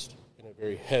artist and a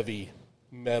very heavy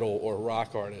metal or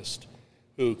rock artist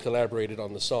who collaborated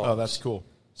on the songs. Oh, that's cool.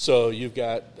 So you've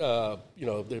got, I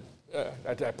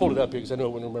pulled it up here because I know I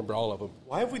wouldn't remember all of them.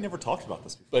 Why have we never talked about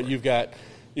this before? But you've got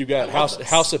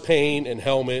House of Pain and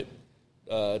Helmet,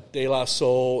 De La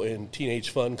Soul and Teenage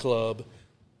Fun Club,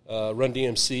 Run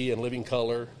DMC and Living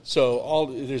Color.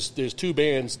 So there's 2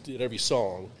 bands that every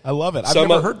song. I love it. I've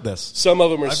never heard this. Some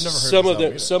of them are. I've never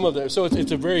heard some of them. So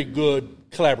it's a very good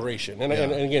collaboration. And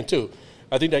again, too,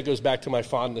 I think that goes back to my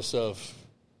fondness of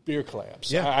beer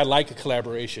collabs. Yeah. I like a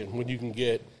collaboration when you can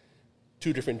get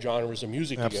 2 different genres of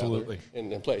music Absolutely.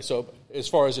 together and play. So as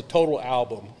far as a total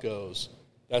album goes,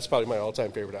 that's probably my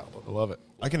all-time favorite album. I love it.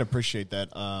 I can appreciate that.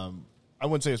 I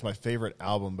wouldn't say it's my favorite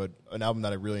album, but an album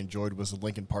that I really enjoyed was the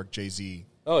Linkin Park Jay-Z.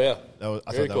 Oh, yeah. I thought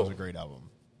Very that cool. was a great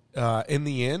album. In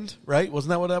the end, right? Wasn't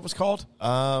that what that was called? It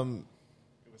was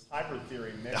Hybrid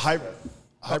Theory mixed with...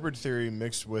 Hybrid Theory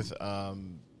mixed with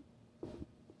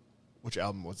which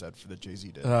album was that for that Jay-Z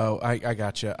did? Oh, I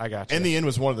got you. In the End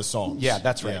was one of the songs. Yeah,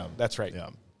 that's right. That's right. Yeah.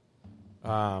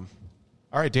 All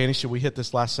right, Danny, should we hit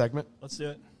this last segment? Let's do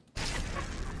it.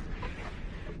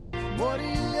 What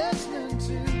are you listening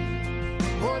to?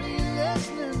 What are you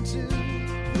listening to?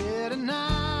 Yeah,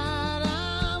 tonight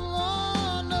I'm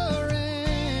wondering.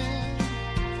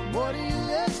 What are you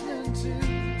listening to?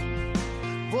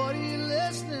 What are you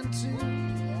listening to?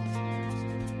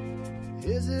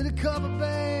 Is it a cover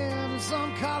band in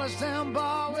some college town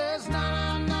bar where it's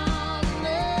 999 and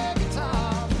air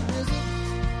guitar? Is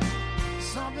it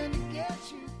something to get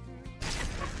you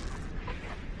through?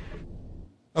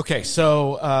 Okay,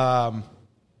 so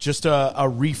just a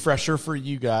refresher for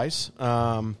you guys.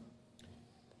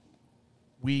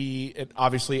 We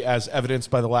obviously, as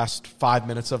evidenced by the last 5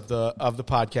 minutes of the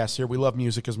podcast here, we love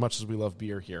music as much as we love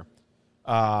beer here.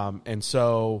 And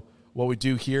so what we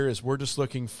do here is we're just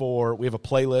looking for, we have a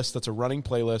playlist that's a running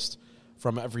playlist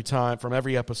from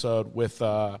every episode with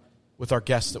our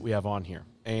guests that we have on here.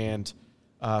 And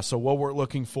so what we're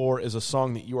looking for is a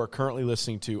song that you are currently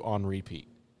listening to on repeat.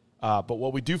 But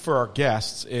what we do for our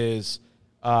guests is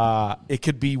it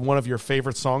could be one of your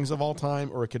favorite songs of all time,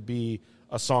 or it could be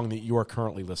a song that you are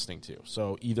currently listening to.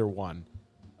 So either one.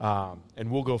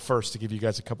 And we'll go first to give you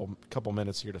guys a couple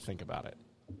minutes here to think about it.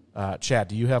 Chad,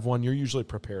 do you have one? You're usually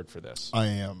prepared for this. I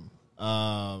am.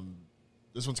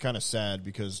 This one's kind of sad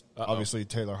because obviously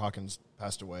Taylor Hawkins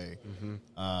passed away.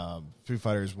 Foo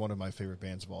Fighters, one of my favorite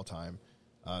bands of all time.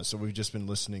 So we've just been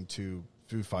listening to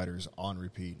Foo Fighters on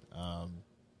repeat.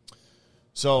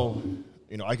 So,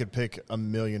 I could pick a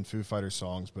million Foo Fighters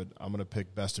songs, but I'm going to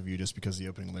pick Best of You just because the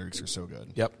opening lyrics are so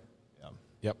good. Yep.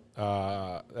 Yeah.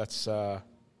 Yep.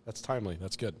 That's timely.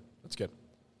 That's good. That's good.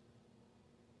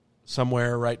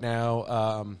 Somewhere right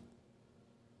now,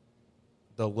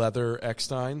 the Leather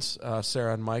Ecksteins,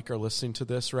 Sarah and Mike, are listening to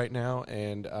this right now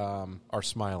and are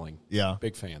smiling. Yeah.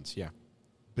 Big fans. Yeah.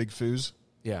 Big Foos?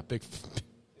 Yeah. Big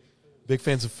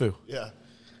fans of Foo. Yeah.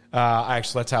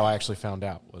 That's how I actually found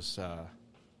out. Was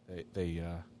they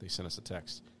sent us a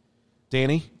text.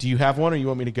 Danny, do you have one, or you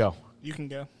want me to go? You can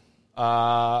go.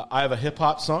 I have a hip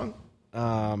hop song.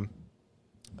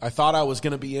 I thought I was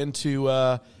going to be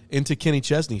into Kenny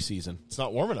Chesney season. It's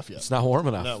not warm enough yet. It's not warm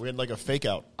enough. No, we had like a fake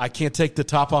out. I can't take the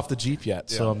top off the Jeep yet,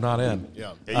 so I'm not in.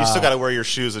 Yeah. You still got to wear your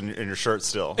shoes and your shirt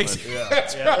still.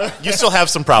 Yeah. You still have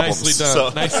some problems. Nicely done. So.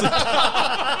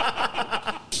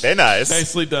 Very nice.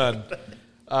 Nicely done.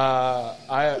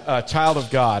 Child of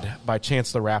God by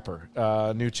Chance the Rapper.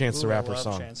 New Chance the Rapper I love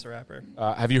song. Chance the Rapper.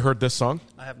 Have you heard this song?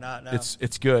 I have not. No.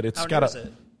 It's good. It's How got new is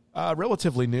it?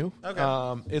 Relatively new.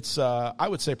 Okay. It's I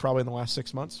would say probably in the last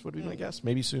 6 months would be my guess,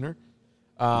 maybe sooner.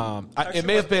 It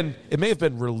may have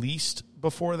been released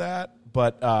before that,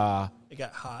 but It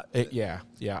got hot. yeah.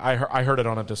 I heard it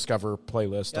on a Discover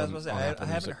playlist. Yeah, I was on gonna say, Apple I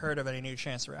haven't Music. heard of any new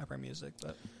Chance the Rapper music,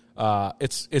 but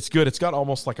It's good. It's got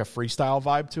almost like a freestyle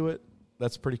vibe to it.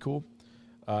 That's pretty cool.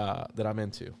 That I'm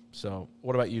into. So,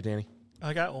 what about you, Danny?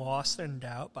 I got Lost in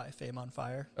Doubt by Fame on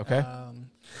Fire. Okay.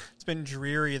 It's been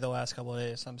dreary the last couple of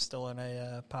days. I'm still in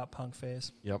a pop punk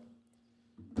phase. Yep.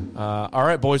 All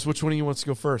right, boys. Which one of you wants to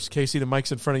go first? Casey, the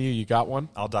mic's in front of you. You got one?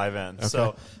 I'll dive in. Okay.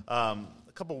 So a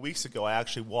couple of weeks ago, I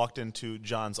actually walked into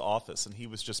John's office, and he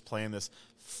was just playing this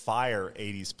fire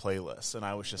 80s playlist, and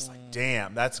I was just like,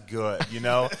 damn, that's good.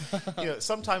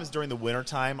 Sometimes during the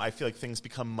wintertime, I feel like things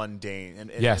become mundane,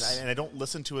 and I don't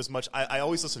listen to as much. I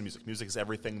always listen to music. Music is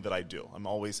everything that I do. I'm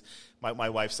always, my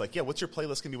wife's like, yeah, what's your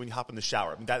playlist going to be when you hop in the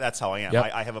shower? I mean, that's how I am.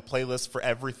 Yep. I have a playlist for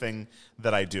everything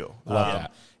that I do. Love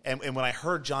that. And when I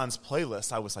heard John's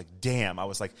playlist, I was like, damn. I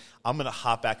was like, I'm going to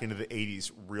hop back into the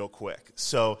 80s real quick.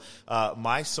 So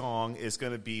my song is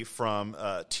going to be from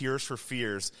Tears for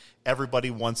Fears, Everybody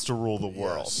Wants to Rule the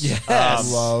World.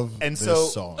 Yes. Love and this so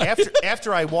song.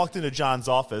 after I walked into John's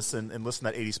office and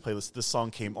listened to that 80s playlist, this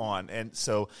song came on. And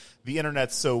so the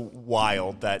internet's so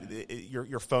wild that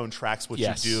your phone tracks what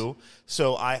Yes. you do.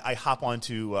 So I hop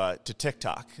onto to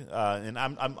TikTok, and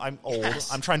I'm old.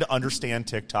 Yes. I'm trying to understand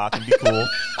TikTok and be cool.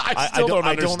 I still don't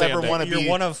I don't understand ever it. want to be. You're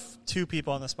one of 2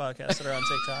 people on this podcast that are on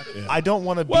TikTok. I don't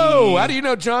want to be. Whoa! How do you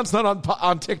know John's not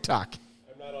on TikTok?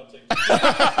 I'm not on TikTok.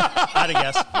 I'd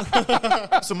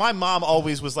guess. So my mom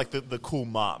always was like the cool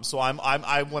mom. So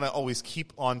I want to always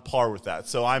keep on par with that.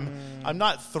 So I'm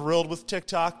not thrilled with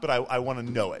TikTok, but I want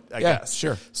to know it. I guess.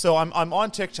 Sure. So I'm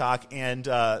on TikTok, and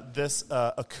this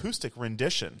acoustic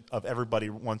rendition of "Everybody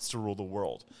Wants to Rule the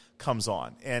World" comes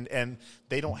on, and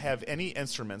they don't have any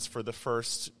instruments for the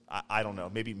first, I don't know,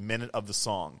 maybe minute of the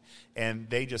song, and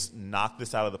they just knock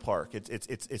this out of the park.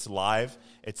 It's live.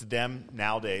 It's them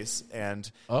nowadays,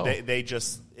 and they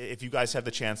just, if you guys have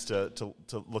the chance to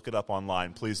look it up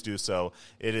online, please do so.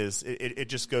 It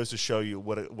just goes to show you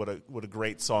what a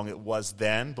great song it was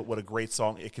then, but what a great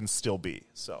song it can still be.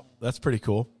 So That's pretty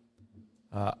cool.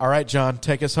 All right, John,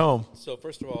 take us home. So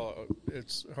first of all,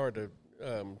 it's hard to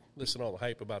listen to all the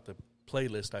hype about the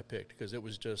playlist I picked because it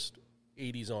was just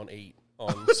 80s on 8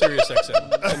 on Sirius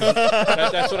XM. And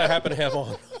that's what I happen to have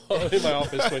on in my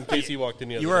office when Casey walked in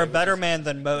the other You are a day. better man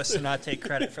than most to not take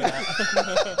credit for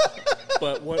that.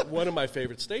 But one of my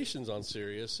favorite stations on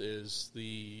Sirius is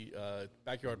the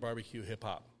Backyard Barbecue Hip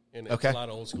Hop, and it's Okay. a lot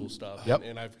of old school stuff. Yep.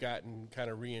 And I've gotten kind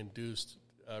of reintroduced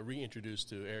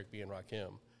to Eric B. and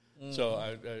Rakim. So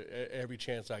every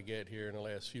chance I get here in the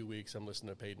last few weeks, I'm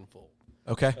listening to Paid in Full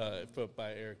Okay.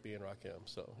 by Eric B. and Rakim.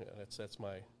 So yeah, that's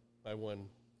my one.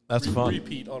 That's fun.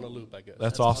 Repeat on a loop, I guess.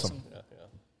 That's awesome.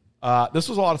 Yeah. This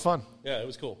was a lot of fun. Yeah, it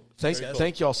was cool.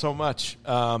 Thank you all so much.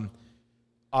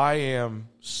 I am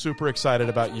super excited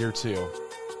about year 2.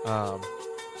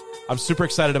 I'm super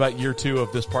excited about year 2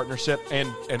 of this partnership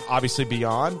and obviously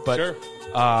beyond. But Sure.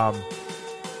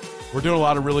 we're doing a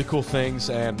lot of really cool things,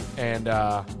 and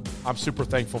I'm super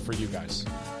thankful for you guys.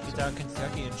 Get down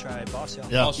Kentucky and try Boss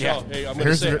Y'all. Yeah. Also, hey, I'm going to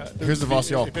Here's say, the Voss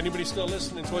y'all. if anybody's still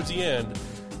listening towards the end,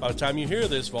 by the time you hear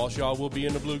this, Walshaw will be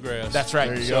in the bluegrass. That's right.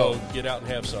 There you So go. get out and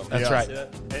have some. That's Yeah.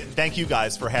 right. Thank you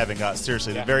guys for having us.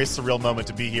 Seriously, a very surreal moment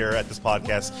to be here at this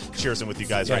podcast, cheersing with you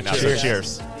guys right now. cheers. So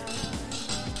cheers.